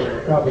sitting on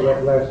the top of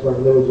that last one,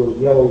 and there was those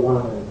yellow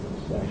lines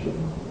flashing.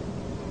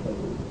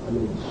 I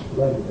mean,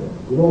 splendor,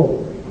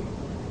 glory.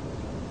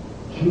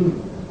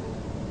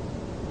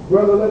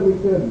 Brother, let me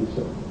tell you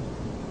something.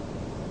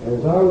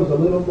 As I was a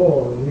little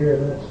boy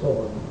hearing that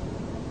story,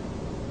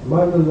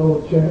 my little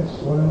old chest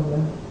swelled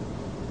out.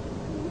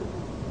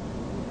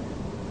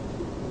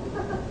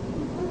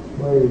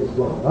 Praise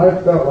God.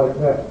 I felt like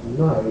that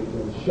tonight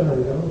was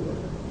shining over.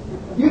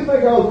 You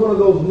think I was one of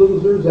those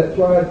losers that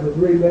tried for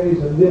 3 days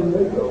and didn't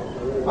make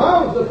it?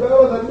 I was the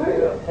fellow that made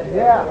it.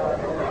 Yeah.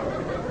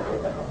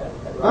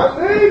 I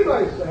made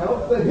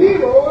myself the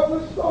hero of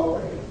the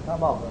story.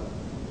 Come on.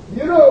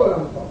 You know what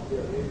I'm talking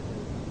about.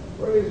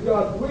 Praise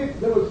God.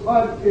 There was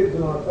 5 kids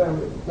in our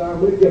family at the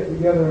time. We'd get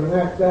together and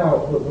act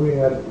out what we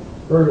had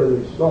heard of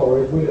these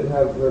stories. We didn't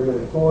have very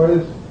many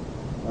toys.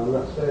 I'm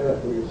not saying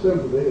that for your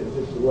sympathy. It's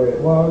just the way it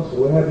was.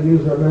 So we had to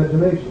use our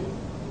imagination.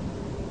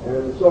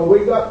 And so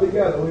we got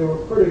together. We were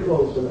pretty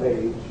close in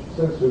age,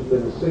 since there's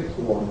been a 6th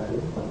one.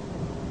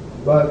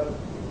 But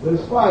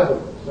there's 5 of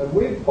us. And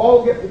we'd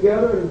all get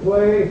together and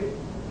play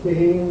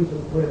kings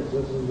and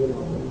princesses, you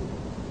know.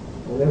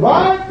 And if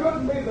I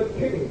couldn't be the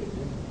king,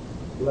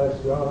 bless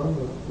God,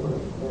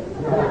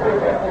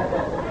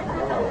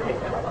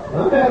 I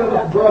had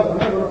a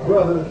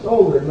brother that's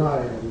older than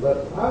I am,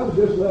 but I was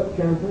just that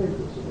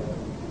cantankerous about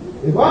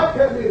it. If I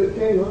can't be the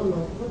king, I'm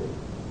not playing.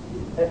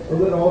 So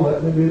they'd all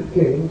let me be the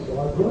king, so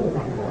I played.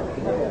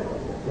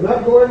 And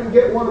I'd go in and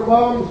get one of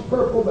Mom's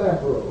purple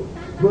bathrobes,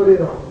 put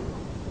it on.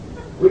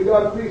 We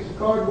got a piece of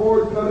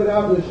cardboard, cut it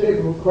out in the shape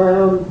of a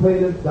crown,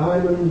 painted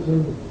diamonds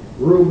and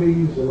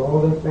rubies and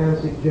all them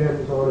fancy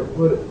gems on it,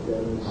 put it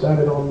together and sat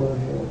it on my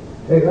head.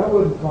 Hey, that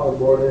wasn't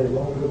cardboard any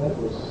longer, that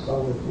was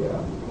solid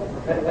gel.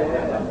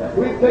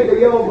 We'd take a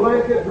yellow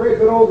blanket, drape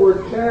it over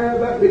a chair,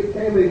 that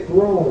became a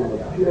throne.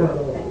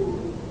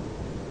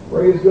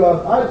 Praise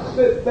God. I'd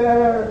sit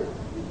there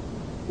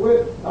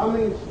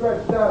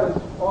stretched out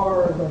as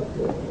far as I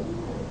could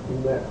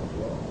in that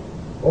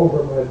throne,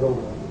 over my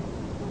donut.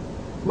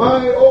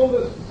 My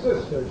oldest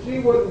sister, she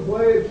wouldn't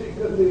play if she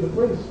couldn't be the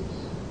princess.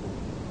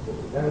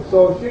 And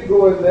so she'd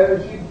go in there,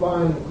 and she'd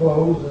find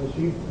clothes, and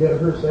she'd get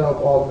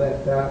herself all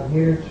decked out, and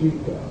here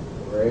she'd come,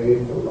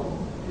 parading along.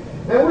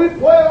 And we'd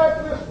play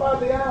like this by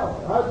the hour.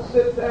 I'd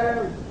sit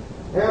there,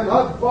 and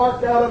I'd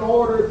bark out an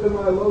order to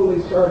my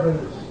lowly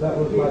servants. That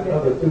was my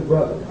other 2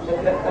 brothers.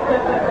 And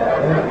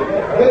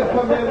they'd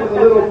come in with a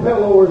little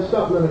pillow or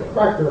something and a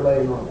cracker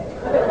laying on it.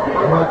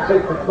 And I'd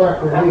take the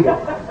cracker and eat it.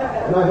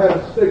 And I had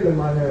a stick in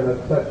my hand,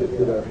 and I'd touch it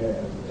to their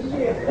heads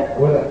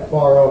with that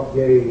far-off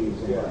gaze.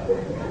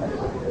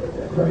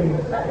 Praise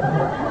God.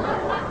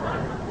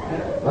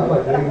 I'd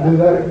like to even do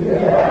that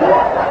again.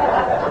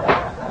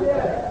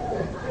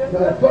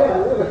 That's fun,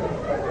 really.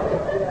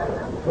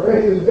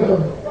 Praise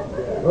God.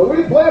 But we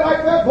play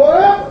like that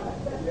forever.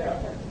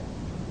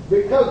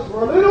 Because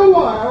for a little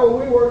while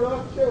we were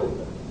not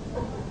children.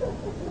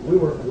 We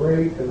were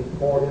great,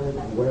 important,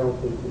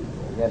 wealthy people.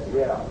 Yes.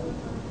 Yeah.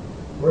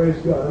 Praise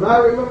God. And I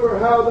remember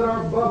how that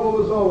our bubble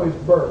was always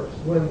burst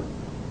when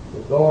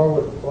the door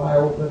would fly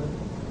open.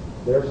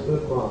 There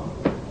stood Mom.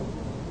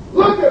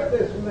 Look at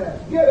this mess.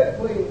 Get it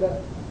cleaned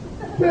up.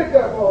 Pick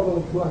up all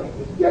those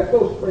blankets. Get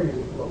those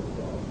crazy clothes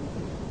off.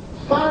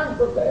 It's time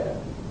for bed.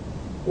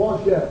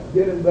 Wash up.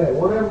 Get in bed.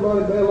 Want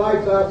everybody in bed.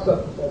 Lights out.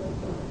 Such and such.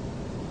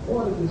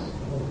 What is this?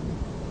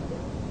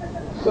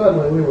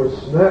 Suddenly we were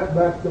snapped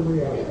back to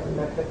reality.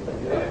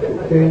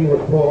 The king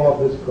would pull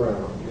off his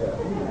crown.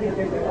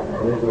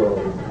 And his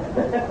robe.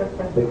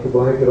 Take the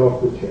blanket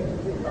off the chair.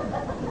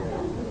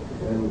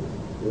 And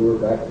we were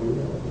back to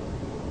reality.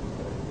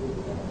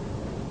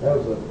 That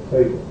was a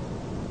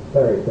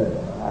fairy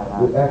tale.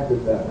 We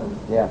acted that out.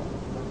 Yeah.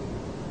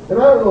 And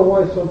I don't know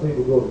why some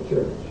people go to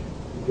church,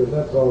 because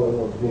that's all they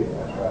want to hear.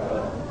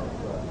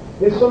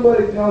 If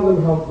somebody tell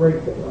them how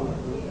great they are,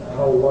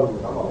 how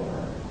wonderful.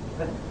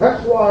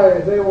 That's why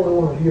they only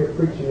want to hear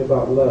preaching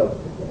about love.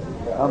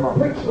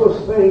 Preach those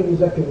things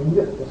that can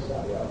lift us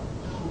up,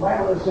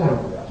 swell us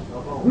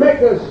out,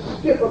 make us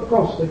skip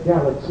across the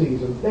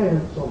galaxies and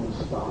dance on the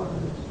stars.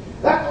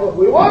 That's what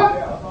we want.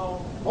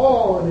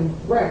 Awe and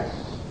impress.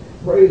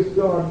 Praise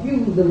God.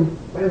 Use them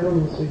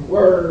fancy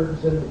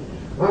words and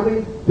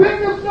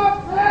pick us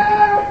up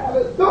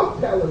there. Don't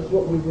tell us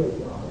what we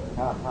really are.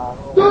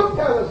 Don't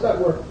tell us that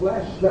we're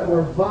flesh, that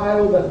we're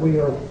vile, that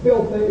we are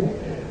filthy,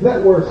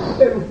 that we're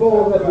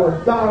sinful, that we're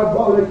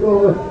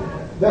diabolical,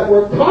 that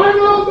we're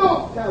carnal.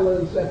 Don't tell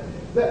us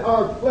that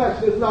our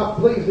flesh is not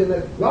pleasing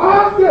to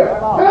God.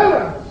 Tell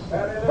us.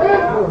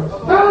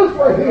 Tell us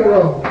we're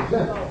heroes.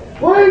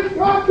 Praise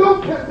God.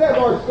 Don't condemn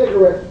our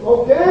cigarette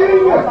smoking.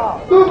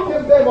 Don't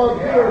condemn our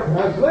beer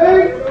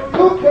guzzling.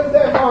 Don't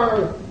condemn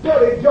our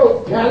dirty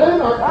joke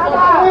telling, our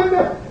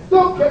cussing.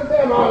 Don't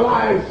condemn our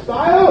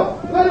lifestyle.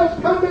 Let us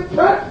come to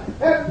church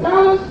and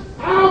tell us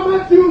how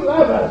much you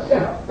love us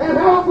and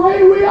how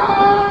great we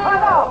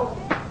are.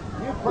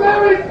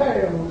 Fairy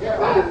tales,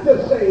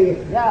 fantasy,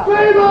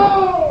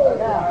 fables.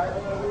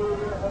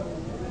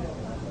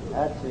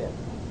 That's it.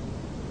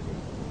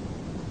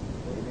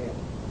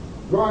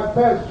 Drive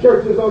past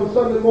churches on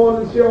Sunday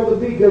morning, see all the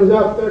deacons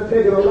out there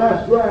taking a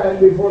last ride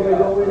before they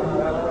go in.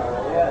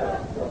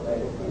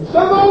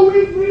 Some old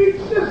weak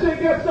sissy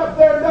gets up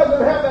there and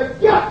doesn't have the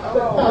guts to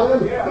tell him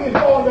he's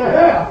going to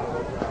hell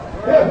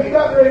if he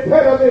doesn't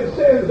repent of his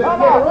sins and get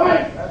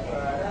right.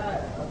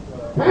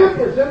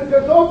 Pampers him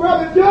because old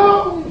Brother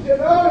Jones, is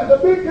a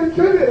big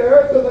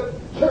contributor to the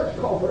church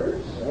called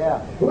followers.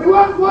 Yeah. We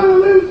wouldn't want to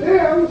lose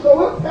him, so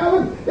we'll tell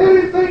him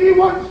anything he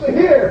wants to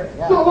hear,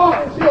 so long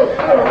as he'll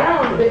stay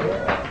around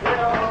here.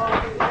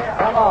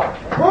 Come on.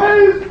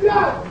 Praise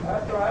God.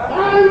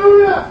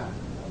 Hallelujah.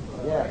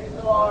 Yeah.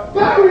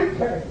 Very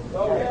came.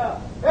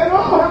 And oh,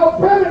 how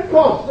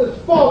Pentecost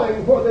is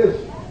falling for this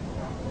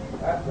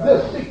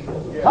sequel.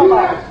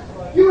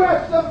 You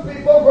ask some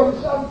people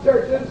from some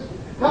churches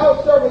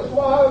how service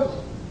was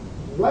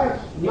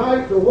last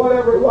night or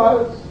whatever it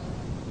was.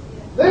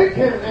 They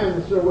can't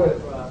answer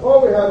with,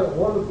 oh, we had a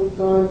wonderful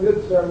time,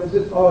 good service.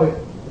 It's always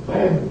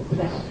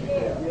fantastic.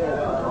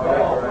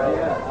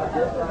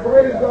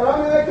 Praise God. I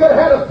mean, they could have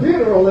had a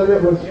funeral and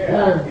it was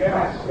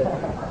fantastic.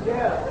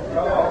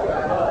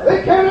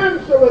 They can't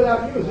answer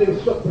without using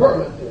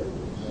superlatives.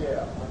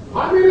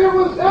 I mean, it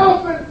was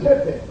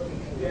elephant-tipping.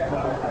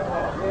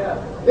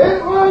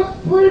 It was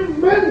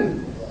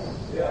tremendous.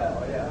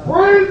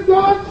 Praise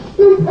God,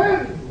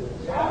 stupendous.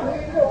 I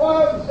mean,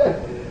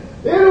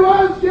 it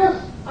was just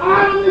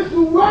out of this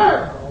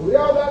world.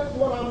 That's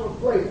what I'm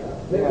afraid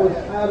of. It was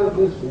out of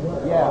this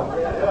world.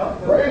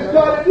 Praise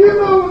God. And you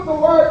know what the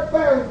word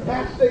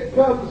fantastic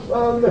comes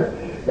from?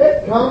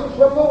 It comes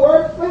from the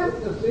word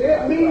fantasy.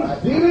 It means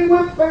dealing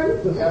with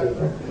fantasy.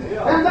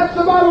 And that's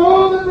about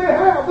all that they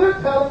have.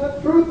 They're telling the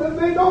truth and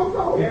they don't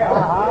know.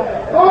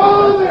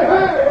 All they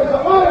have is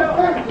a lot of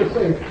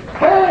fantasy.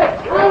 Hey,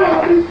 I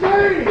want to be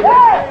saved.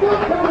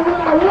 Don't tell me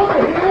what I want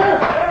to hear.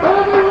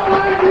 Tell me what I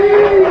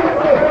need.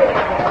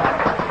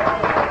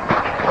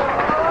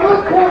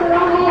 Don't tell me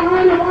I'm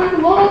already I'm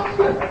lost.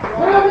 Tell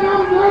me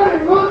I'm dirty,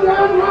 low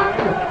down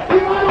rotten.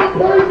 If I don't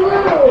pray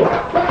well,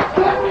 but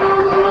set me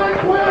on the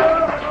right way.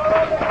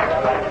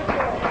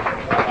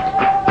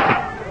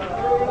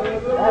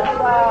 That's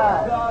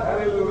right.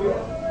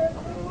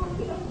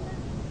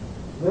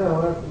 Now,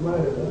 after my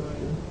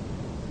introduction,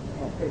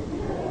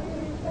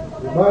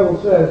 the Bible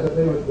says that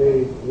they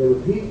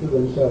would heap to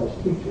themselves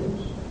teachers.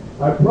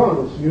 I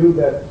promise you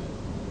that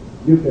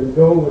you can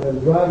go within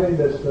driving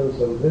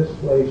distance of this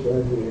place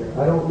right here.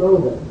 I don't know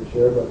that for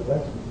sure, but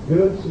that's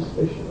good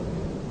suspicion.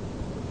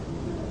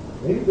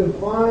 And you can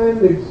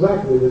find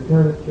exactly the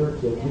kind of church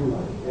that you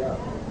like.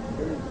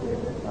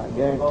 I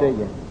guarantee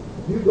you.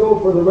 If you go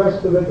for the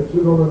rest of it, but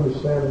you don't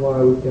understand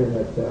why we can't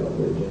have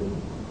television,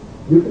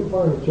 you can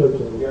find a church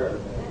in here.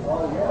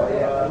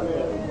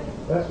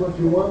 That's what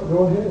you want,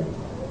 go ahead.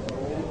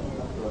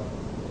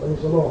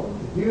 Praise the Lord.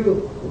 If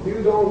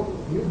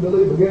you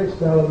believe against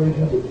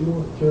television, but you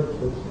want a church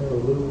that's kind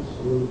of loose,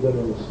 a little bit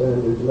on the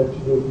standards, let you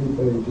do a few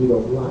things you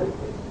don't like.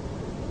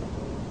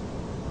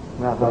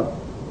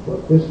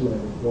 But this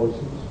man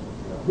voices,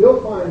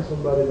 you'll find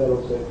somebody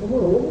that'll say, come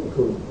on, we'll be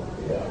cool.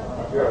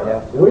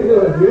 We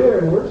do it here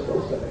and we're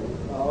still saved.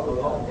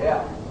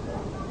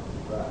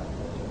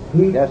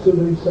 Heap to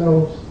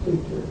themselves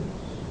teachers.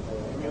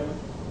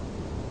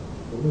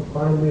 Let me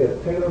find me a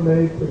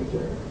tailor-made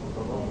preacher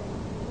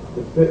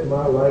to fit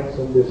my likes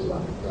and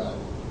dislikes.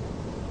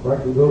 I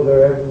can go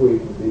there every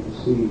week and be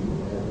deceived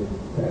and have him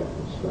pat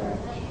and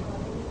scratch.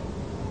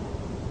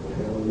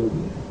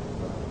 Hallelujah.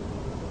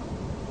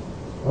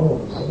 I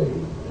want to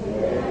save.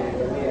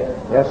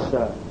 Yes,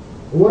 sir.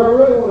 What I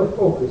really want to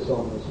focus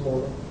on this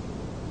morning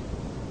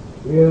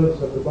is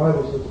that the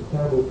Bible says the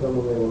time will come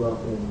when they will not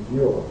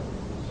endure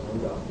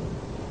sound doctrine.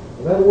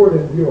 And that word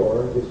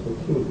endure is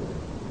peculiar.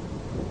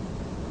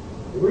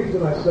 The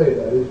reason I say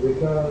that is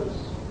because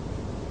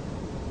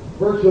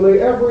virtually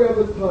every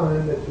other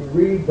time that you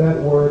read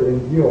that word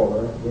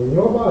endure in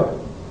your Bible,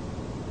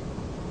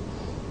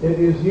 it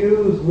is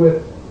used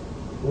with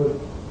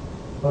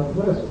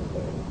unpleasant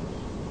things.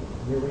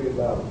 You read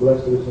about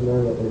blessed is the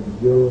man that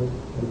endureth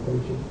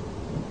temptation.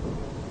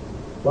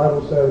 The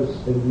Bible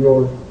says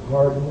endure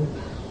hardness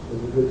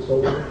as a good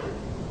soldier.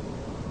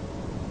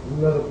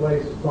 Another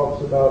place it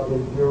talks about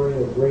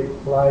enduring a great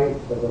flight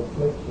of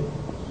afflictions.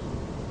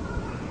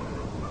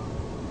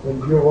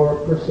 Endure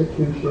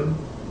persecution,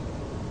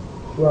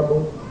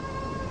 trouble.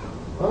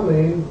 I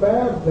mean,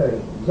 bad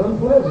things,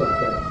 unpleasant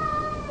things.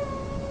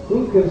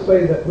 Who can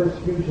say that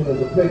persecution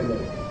is a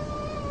picnic?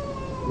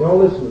 Y'all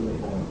listen to me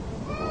now.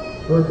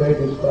 Heard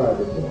babies cry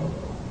before.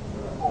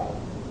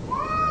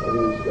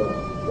 Praise God.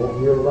 Won't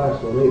hear the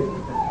last one either.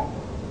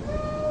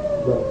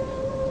 But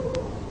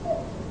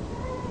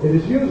it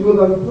is used with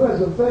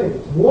unpleasant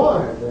things.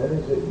 Why, then,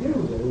 is it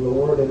using the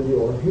word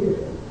endure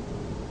here?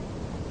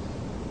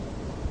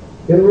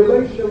 In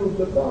relation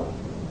to doctrine.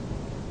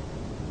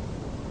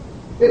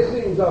 It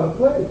seems out of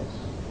place.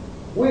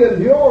 We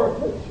endure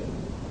affliction.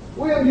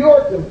 We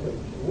endure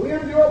temptation. We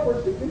endure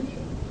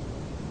persecution.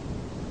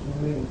 You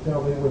mean to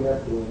tell me we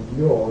have to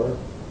endure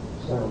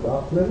sound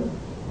doctrine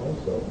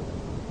also?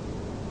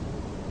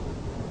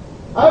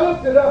 I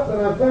looked it up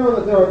and I found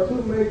that there are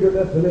two major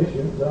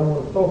definitions that I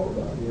want to talk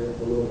about here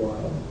for a little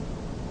while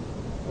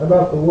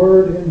about the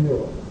word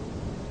endure.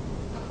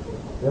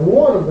 And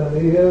one of them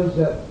is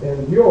that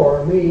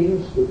endure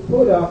means to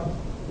put up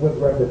with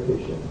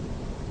repetition.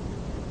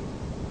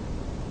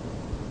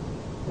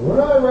 And when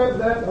I read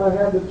that, I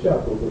had to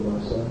chuckle to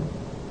myself.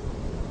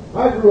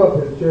 I grew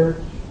up in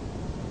church.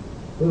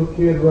 little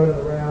kid running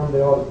around,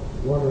 they all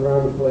running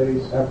around the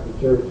place after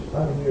church.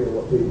 I hear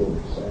what people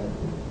were saying.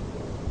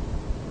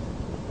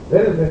 They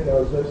didn't think I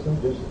was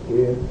listening, just a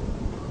kid.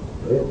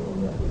 They don't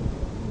know nothing.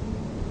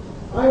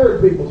 I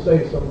heard people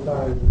say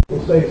sometimes,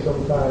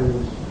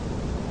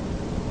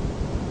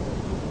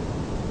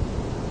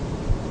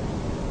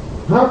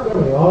 how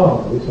come he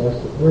always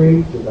has to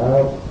preach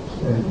about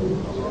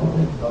standards?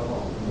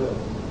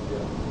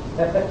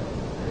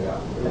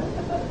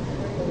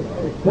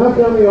 How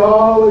come he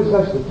always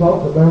has to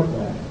talk about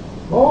that?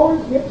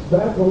 Always gets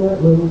back on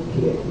that little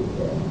kid he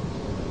has.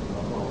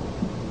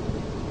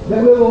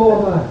 That little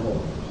old high horse.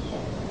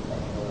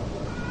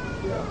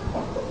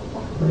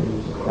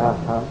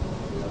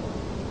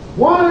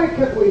 Why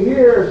can't we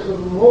hear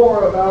some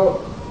more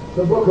about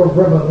the book of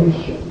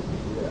Revelation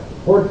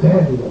or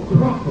Daniel,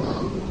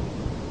 prophecy?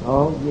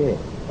 Oh, yeah.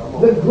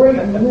 The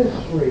great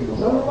mysteries,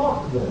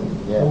 unlock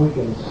them so we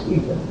can see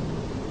them.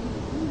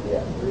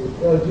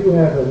 Because you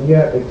haven't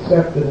yet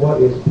accepted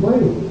what is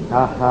plain.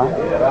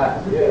 Amen.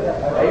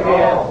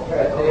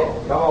 That's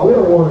it. Come on. We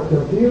don't want to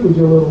confuse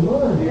your little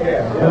mind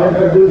and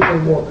introduce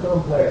some more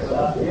complex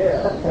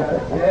subjects.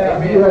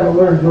 You haven't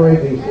learned your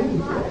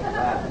ABCs.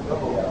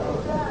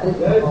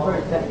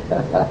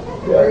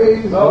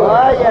 Praise God.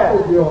 I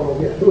hope you all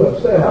don't get too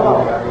upset. I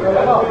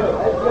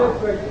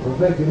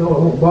think you know it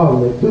won't bother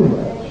me too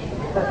much.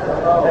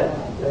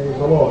 Praise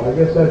the Lord. I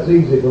guess that's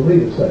easy for me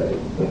to say.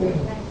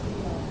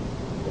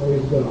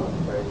 Praise God.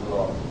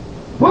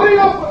 Putting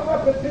up with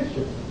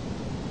repetition.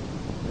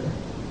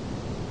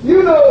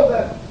 You know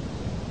that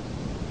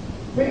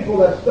people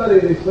that study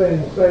these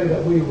things say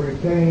that we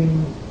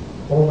retain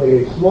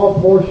only a small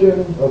portion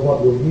of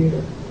what we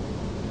hear.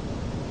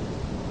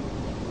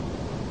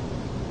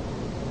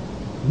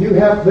 You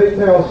have, they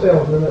tell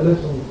salesmen that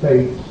listen to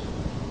tapes,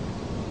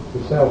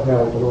 to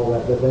self-help and all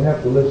that they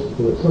have to listen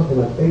to it something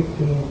like 18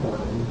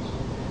 times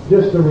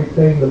just to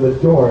retain the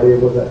majority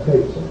of what that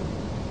tape says.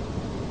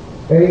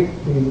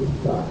 18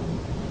 times.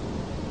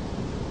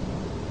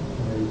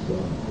 Praise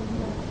God.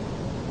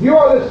 You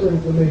are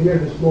listening to me here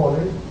this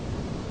morning.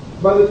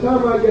 By the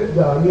time I get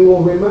done, you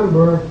will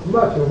remember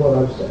much of what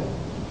I've said.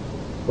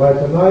 By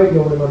tonight,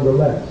 you'll remember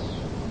less.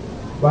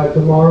 By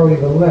tomorrow,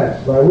 even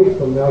less. By a week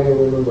from now,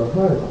 you'll remember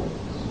highlights.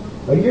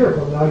 A year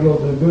from now, you'll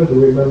do good to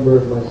remember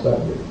my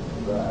subject.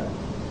 Right.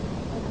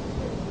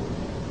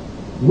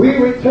 We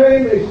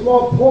retain a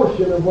small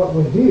portion of what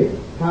we hear.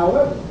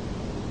 However,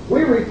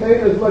 we retain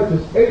as much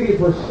as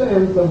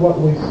 80% of what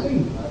we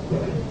see.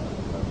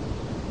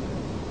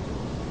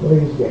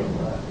 Praise God.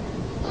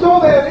 So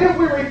then, if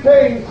we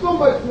retain so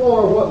much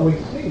more of what we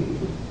see,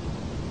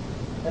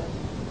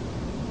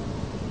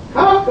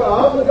 how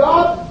come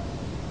God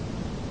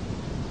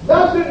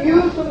doesn't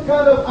use some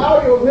kind of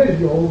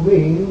audiovisual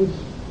means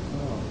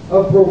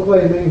of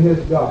proclaiming His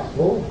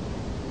gospel?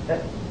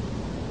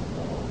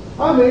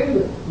 I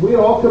mean, we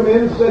all come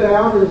in, sit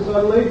down, and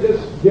suddenly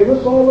just give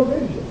us all a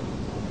vision.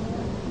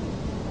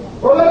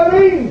 Or let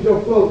an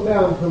angel float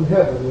down from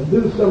heaven and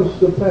do some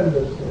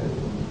stupendous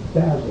thing,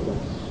 dazzle us.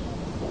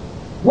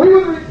 We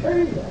would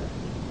retain that.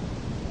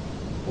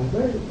 I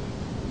think.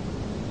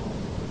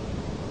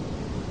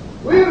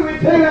 We would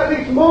retain at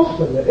least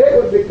most of it.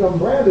 It would become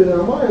branded in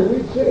our mind.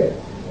 We'd see it.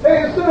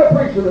 Hey, instead of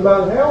preaching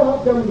about hell,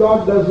 how come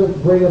God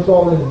doesn't bring us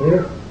all in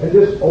here and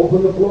just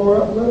open the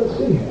floor up and let us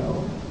see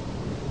hell?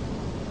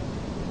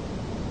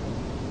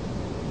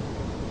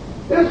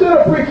 Instead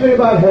of preaching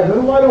about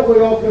heaven, why don't we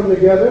all come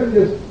together and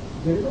just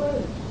get a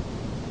glance?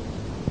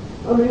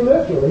 I mean,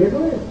 literally, a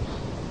glance.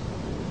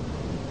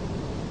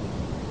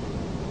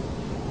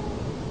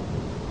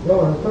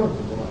 Y'all are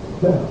uncomfortable.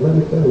 Let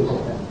me tell you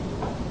something.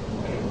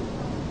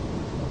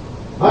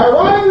 I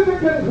arrived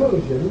at the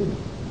conclusion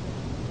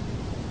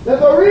that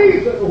the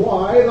reason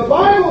why the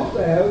Bible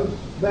says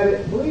that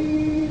it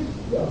pleased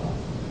God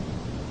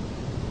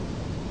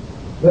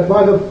that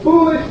by the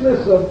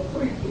foolishness of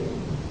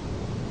preaching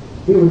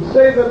He would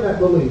save them that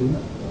believe.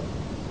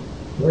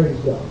 Praise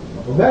God.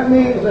 And that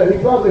means that He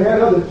probably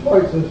had other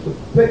choices to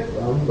pick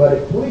from, but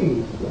it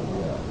pleased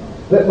God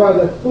that by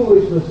the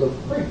foolishness of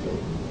preaching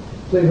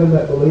save them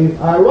that believe.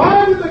 I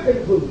arrived at the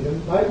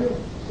conclusion, tie your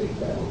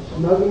seatbelts,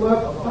 snug them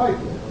up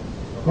tightly,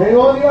 hang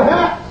on to your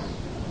hats.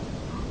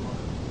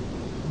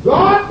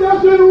 God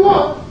doesn't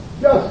want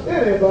just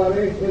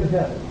anybody in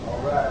heaven.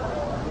 All right.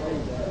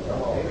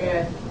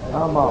 Amen.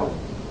 Come on.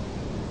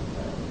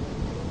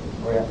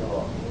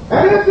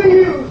 And if they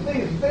use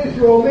these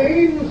visual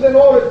means in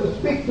order to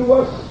speak to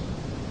us,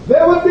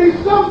 there would be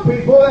some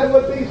people that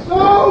would be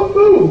so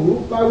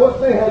moved by what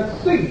they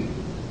had seen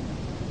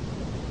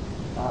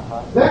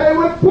that it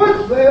would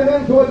push them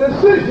into a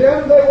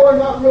decision they were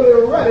not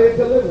really ready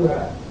to live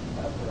with.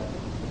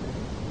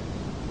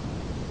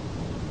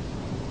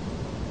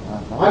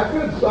 I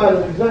could cite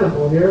an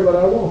example here, but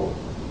I won't.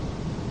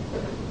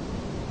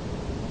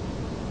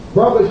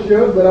 Probably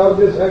should, but I'll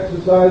just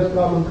exercise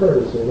common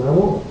courtesy, and I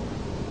won't.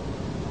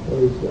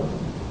 Praise God.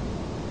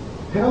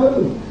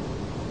 Hallelujah.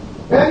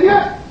 And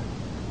yet,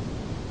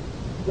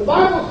 the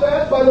Bible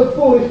says by the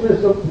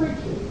foolishness of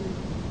preaching.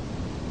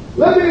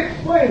 Let me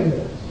explain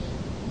this.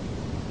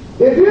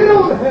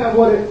 have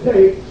what it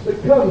takes to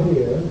come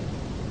here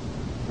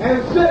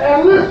and sit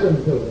and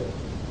listen to it,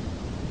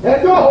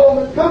 and go home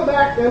and come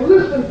back and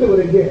listen to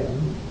it again,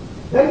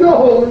 and go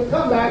home and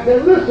come back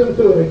and listen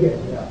to it again,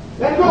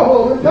 and go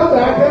home and come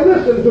back and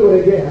listen to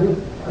it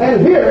again,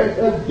 and hear it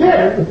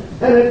again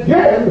and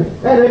again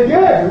and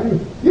again,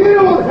 you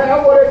don't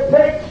have what it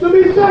takes to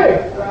be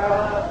saved.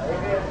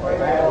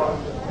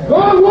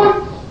 God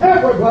wants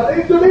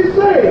everybody to be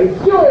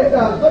saved. Sure He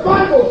does. The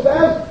Bible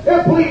says,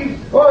 it please,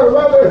 or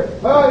rather,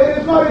 it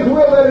is not His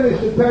will that any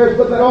should perish,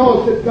 but that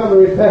all should come to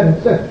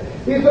repentance.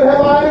 He said,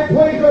 have I any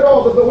pleasure at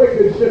all that the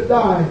wicked should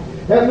die,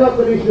 and not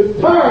that he should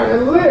turn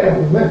and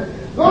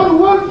live? God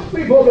wants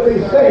people to be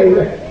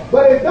saved,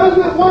 but He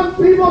doesn't want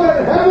people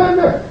in heaven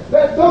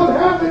that don't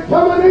have the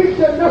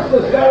combination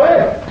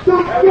necessary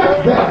to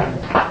get there.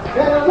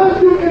 And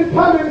unless you can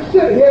come and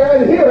sit here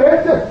and hear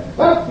it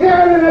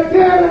again and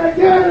again and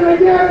again and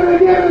again and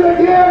again and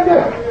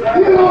again,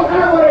 you don't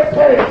have what it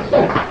takes.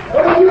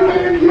 But if you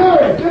can endure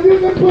it, if you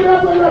can put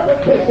up a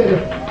repetition,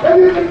 if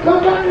you can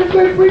come back and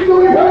say, preacher,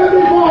 we've heard it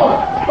before,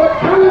 but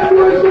come and do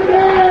it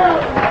again.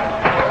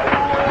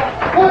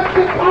 That's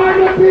the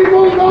kind of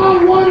people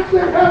God wants in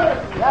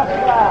heaven. That's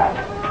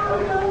right.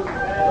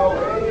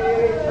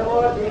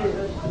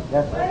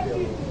 That's right.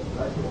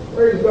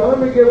 Praise God.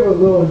 Let me give a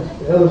little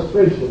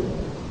illustration.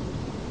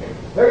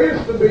 There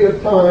used to be a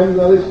time,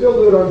 now they still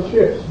do it on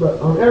ships, but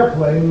on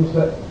airplanes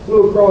that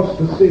flew across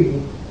the sea,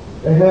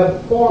 they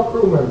had 4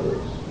 crew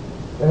members.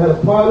 They had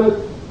a pilot,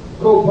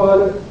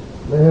 co-pilot,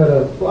 they had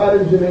a flight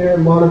engineer,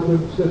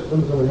 monitored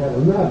systems, and they had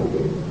a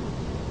navigator.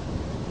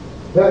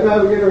 That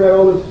navigator had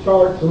all his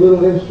charts and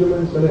little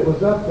instruments, and it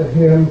was up to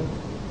him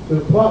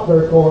to plot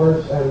their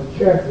course and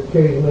check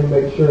occasionally,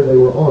 make sure they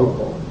were on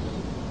course.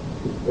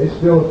 They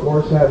still, of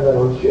course, have that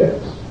on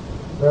ships.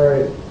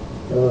 Very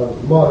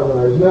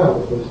modernized now,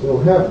 but they still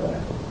have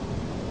that.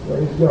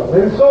 Praise God.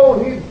 And so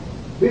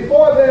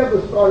before they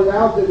ever started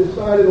out, they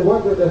decided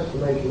what their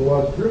destination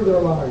was, drew their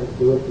lines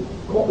to it, the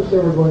course they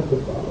were going to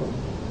follow.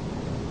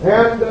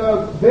 And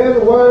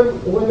then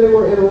when they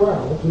were en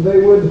route,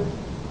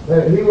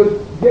 he would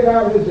get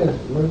out his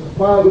instruments. The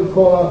pilot would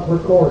call out for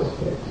course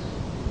fix.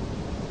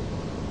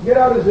 Get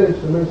out his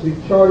instruments.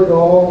 He'd chart it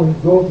all, and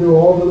he'd go through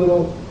all the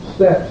little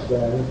steps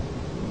there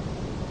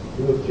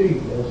to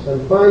achieve this.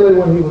 And finally,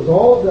 when he was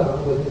all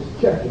done with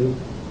his checking,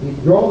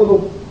 he'd draw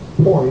little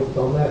points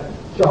on that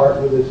chart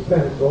with his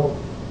pencil.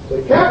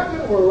 Say,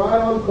 Captain, we're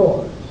right on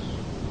course.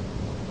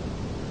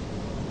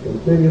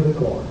 Continue the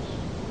course.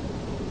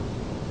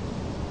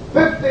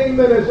 15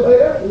 minutes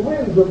later, the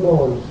winds are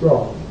blowing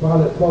strong.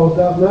 Pilot calls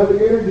out,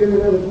 navigator, give me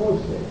another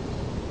course fix.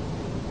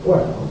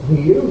 Well,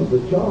 he used the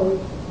chart.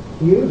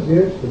 He used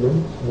the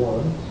instruments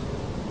once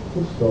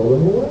and stole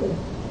them away.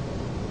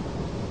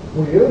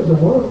 We use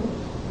them once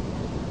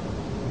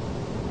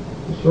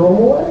to throw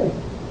them away.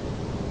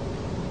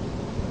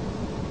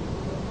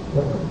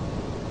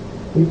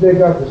 He'd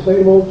take out the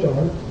same old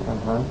chart,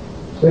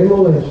 same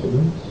old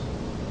instruments.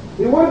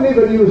 He wouldn't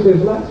even use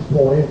his last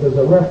point as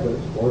a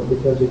reference point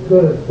because he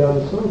could have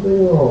done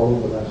something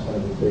wrong the last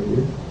time he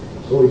figured.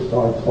 So he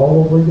starts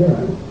all over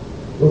again.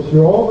 Goes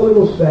through all the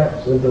little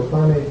steps until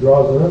finally he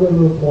draws another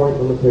little point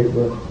on the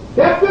paper.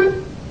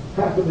 Captain,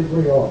 half a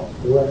degree off.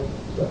 The rest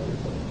such and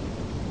such.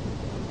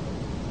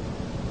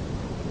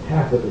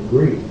 Half a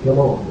degree. Come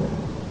on now.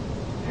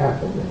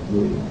 Half a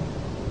degree.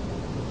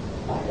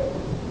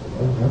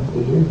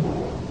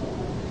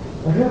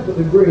 A half a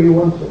degree,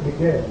 once it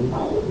begins,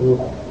 will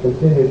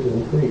continue to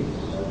increase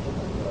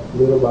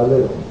little by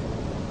little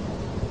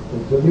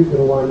until you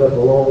can wind up a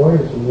long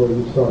ways from where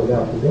you started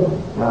out to go.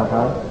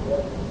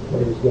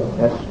 Praise God.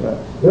 That's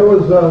right. There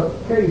was a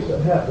case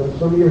that happened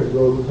some years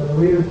ago. It was in the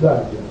Reader's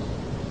Digest.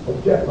 A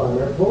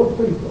jetliner full of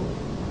people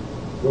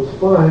was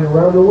flying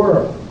around the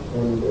world,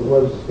 and it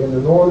was in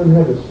the northern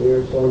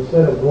hemisphere. So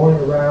instead of going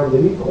around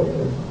the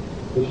equator,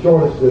 the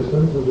shortest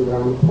distance was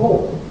around the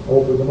pole,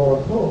 over the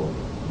North Pole.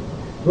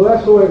 So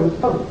that's the way it was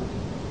coming.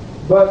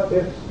 But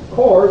its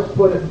course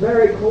put it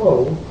very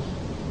close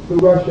to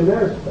Russian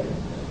airspace.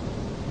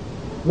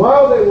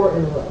 While they were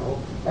en route,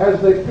 as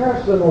they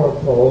passed the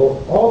North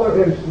Pole, all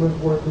their instruments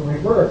were to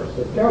reverse.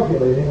 The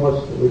calculating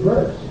was to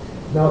reverse.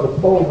 Now the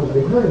pole was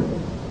behind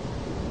them.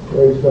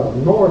 Praise God.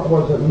 North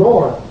wasn't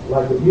north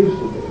like it used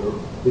to be.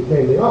 It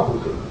became the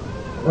opposite.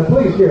 Now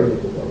please hear me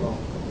today.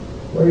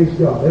 Praise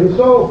God. And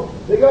so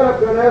they got up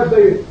there, and as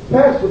they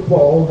passed the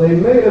pole, they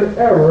made an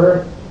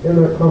error in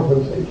their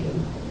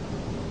compensation.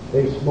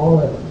 A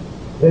small error.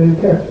 They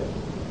didn't catch it.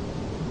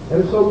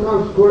 And so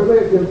consequently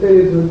it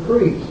continued to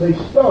increase. They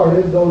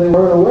started, though they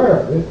weren't aware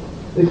of it,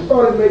 they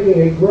started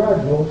making a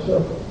gradual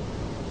circle.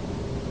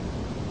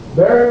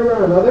 Bearing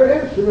around. Now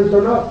their instruments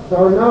are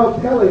now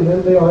telling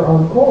them they are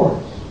on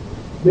course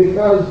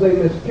because they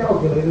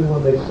miscalculated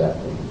when they set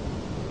them.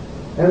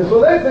 And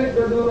so they think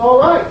they're doing all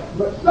right.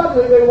 But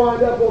suddenly they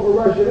wind up over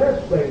Russian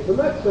airspace. The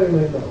next thing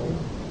they know,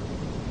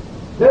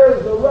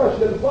 there's a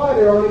Russian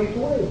fighter on each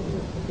wing.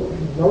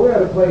 Now we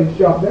had a plane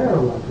shot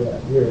down like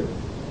that here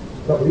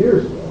a couple of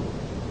years ago.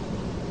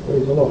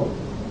 Praise the Lord.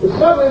 But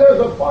suddenly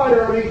there's a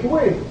fighter on each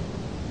wing.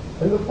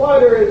 And the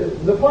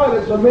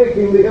pilots are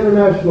making the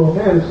international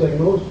hand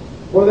signals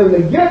for them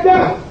to get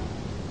down.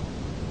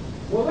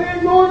 Well, they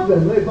ignored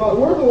them. They thought,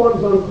 we're the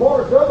ones on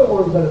course. They're the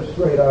ones that are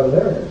straight out of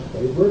their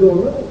airspace. We're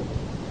doing right.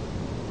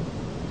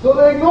 So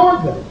they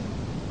ignored them.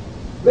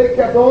 They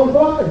kept on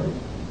flying.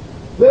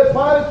 The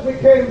pilots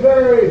became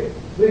very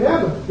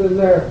vehement in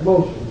their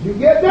motions. You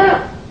get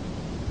down.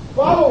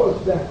 Follow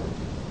us down.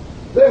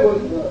 They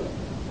wouldn't do it.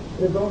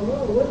 They thought,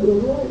 no, we're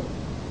doing right.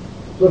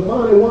 So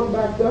finally one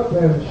backed up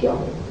and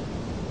shot it.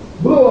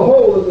 Blew a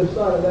hole in the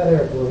side of that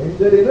airplane,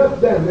 did enough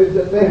damage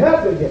that they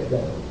had to get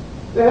down.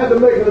 They had to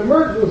make an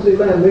emergency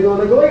landing on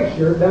a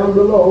glacier down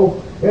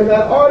below in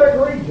that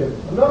Arctic region.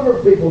 A number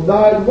of people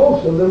died,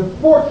 most of them,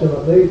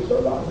 fortunately,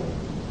 survived.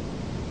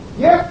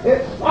 Yet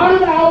it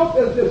started out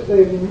as just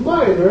a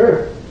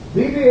minor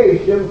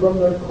deviation from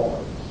their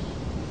course.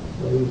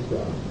 Praise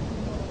God.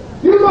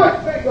 You might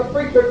think a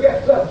preacher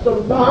gets up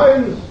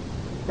sometimes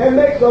and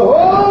makes a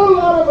whole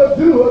lot of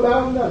ado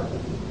about nothing.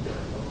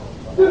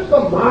 Just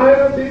a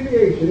minor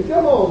deviation.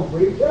 Come on,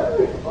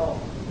 preacher.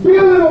 Be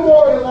a little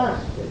more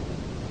elastic.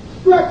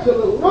 Stretch a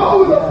little.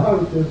 Roll the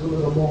punches a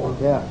little more.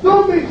 Yeah.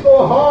 Don't be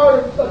so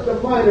hard on such a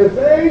minor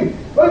thing.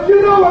 But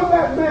you know what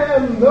that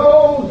man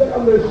knows and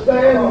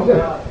understands?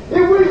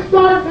 If we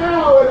start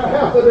now at a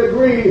half a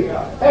degree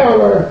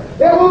error,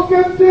 it will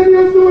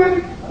continue to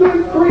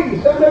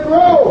increase and to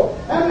grow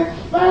and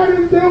expand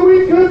until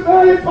we could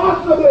very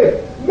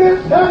possibly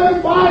miss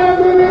heaven by a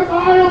million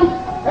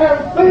miles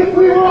and think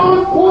we were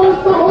on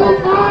course the whole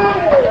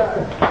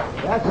time.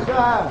 That's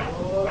right.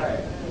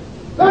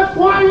 That's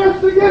why he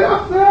has to get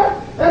up there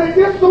and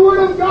he gets the Word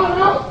of God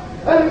out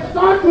and it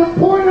starts at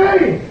point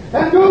A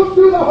and goes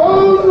through the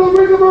whole little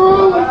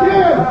rigmarole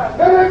again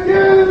and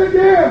again and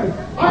again.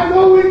 I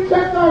know we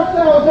checked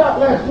ourselves out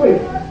last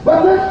week,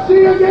 but let's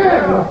see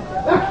again.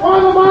 That's why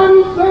the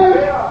Bible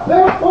says,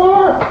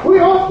 therefore, we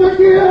ought to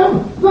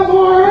give the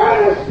more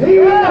earnest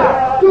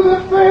heed to the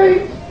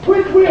things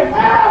which we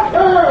have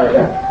heard,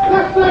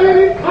 lest at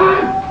any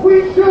time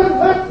we should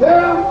let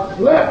them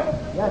slip.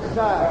 Yes,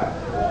 sir.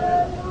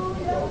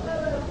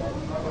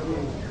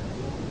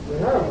 We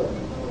have them.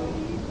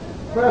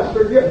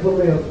 Pastor, get for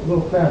me a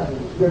little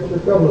passage of Scripture, a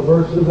couple of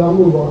verses. I'll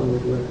move on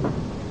with you.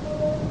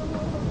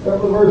 A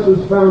couple of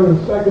verses found in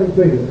 2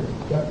 Peter,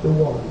 chapter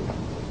 1.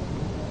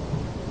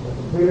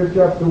 2 Peter,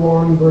 chapter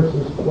 1,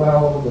 verses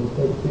 12 and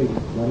 13.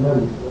 My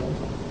memory's right.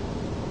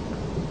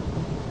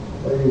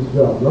 Praise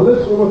God. Now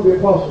listen to what the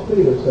Apostle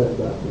Peter said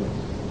about this.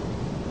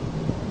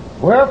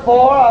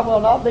 Wherefore I will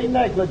not be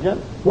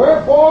negligent.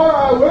 Wherefore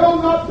I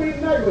will not be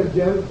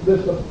negligent,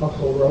 this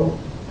apostle wrote,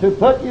 To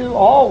put you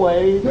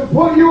always to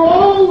put you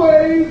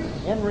always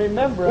in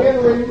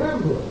remembrance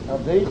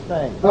of these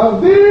things.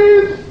 Of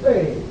these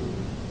things.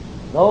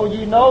 Though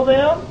you know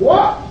them.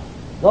 What?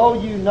 Though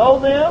you know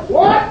them.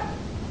 What?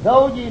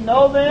 Though you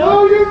know them.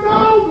 Though you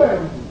know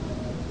them.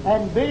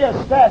 And be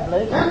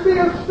established. And be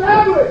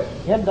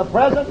established. In the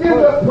present In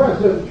the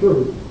present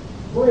truth.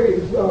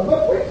 Praise God.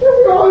 But we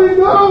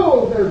already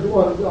know there's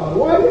one God.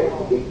 Why do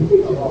you keep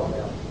teaching on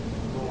that?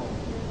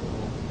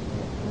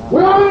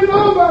 We already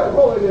know about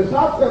holiness.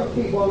 How come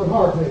keep on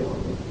harping on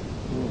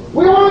it?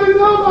 We already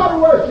know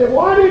about worship.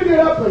 Why do you get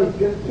up and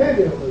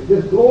continually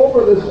just go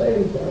over the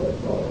same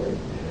territory?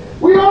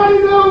 We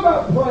already know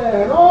about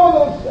prayer and all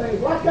those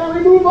things. Why can't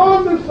we move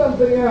on to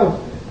something else?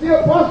 The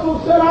apostle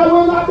said, I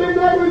will not be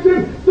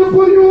negligent to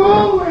put you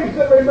always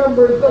in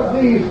remembrance of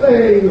these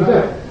things.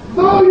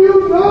 Though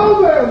you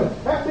know them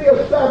and be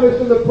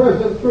established in the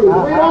present truth.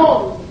 Read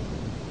on.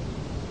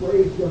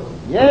 Praise God.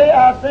 Yea,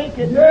 I think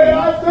it Yea,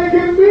 I think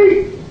it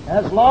meet.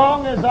 As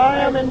long as I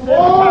am in this As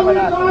long as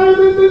tabernacle. I am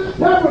in this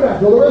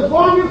tabernacle, or as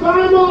long as I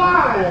am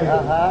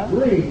alive,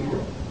 read.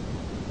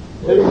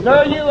 To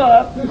stir you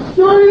up. To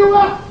stir you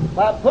up.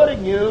 By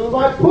putting you.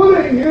 By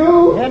putting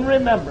you. In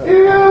remembrance.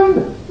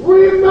 In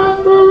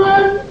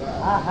remembrance.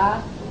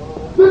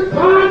 The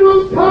time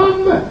will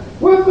come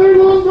when they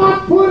will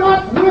not put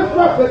up with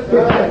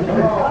repetition.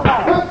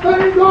 But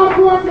thank God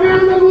for a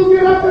man that will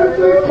get up and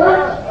say,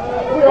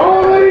 church, we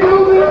already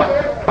know this,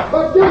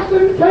 but just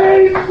in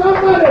case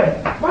somebody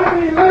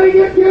might be letting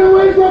it get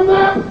away from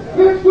them,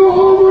 let's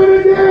go over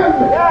it again.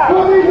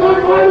 For these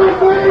are minor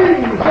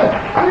things.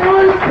 They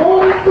are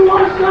important to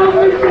our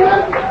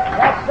salvation.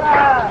 That's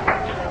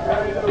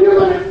right. You're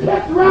going to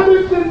catch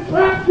rabbits and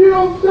traps. You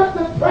don't set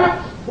the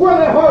traps where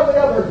they hardly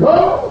ever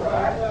go.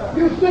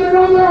 You set it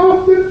on their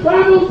often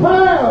traveled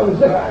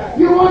paths.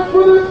 You watch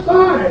for their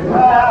sign.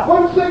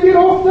 Once they get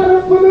off that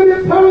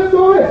unfamiliar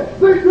territory,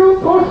 they throw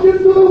caution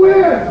to the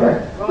wind.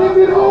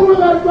 They get over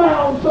that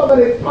ground so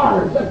many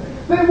times.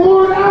 They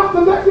worn out,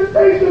 the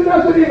vegetation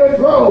doesn't even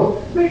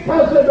grow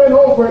because they've been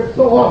over it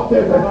so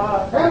often.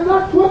 And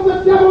that's what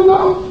the devil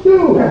knows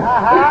too.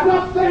 It's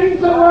not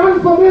things that we're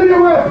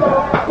unfamiliar with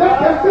that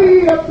can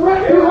be a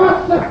threat to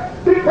us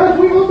because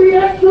we will be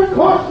extra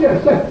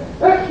cautious,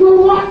 extra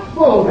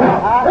watchful,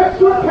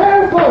 extra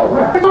careful.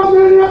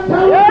 Familiar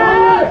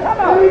territory,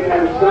 and he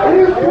can set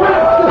his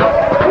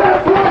traps.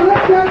 Therefore,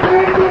 let that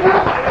man get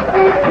up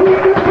and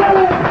keep it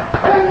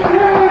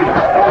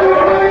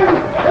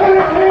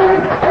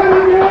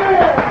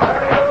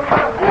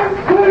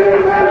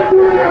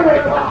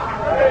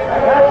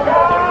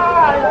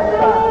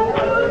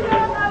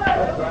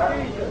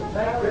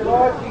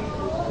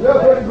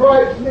Nothing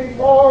gripes me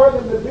more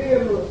than to be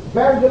in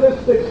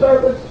evangelistic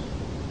service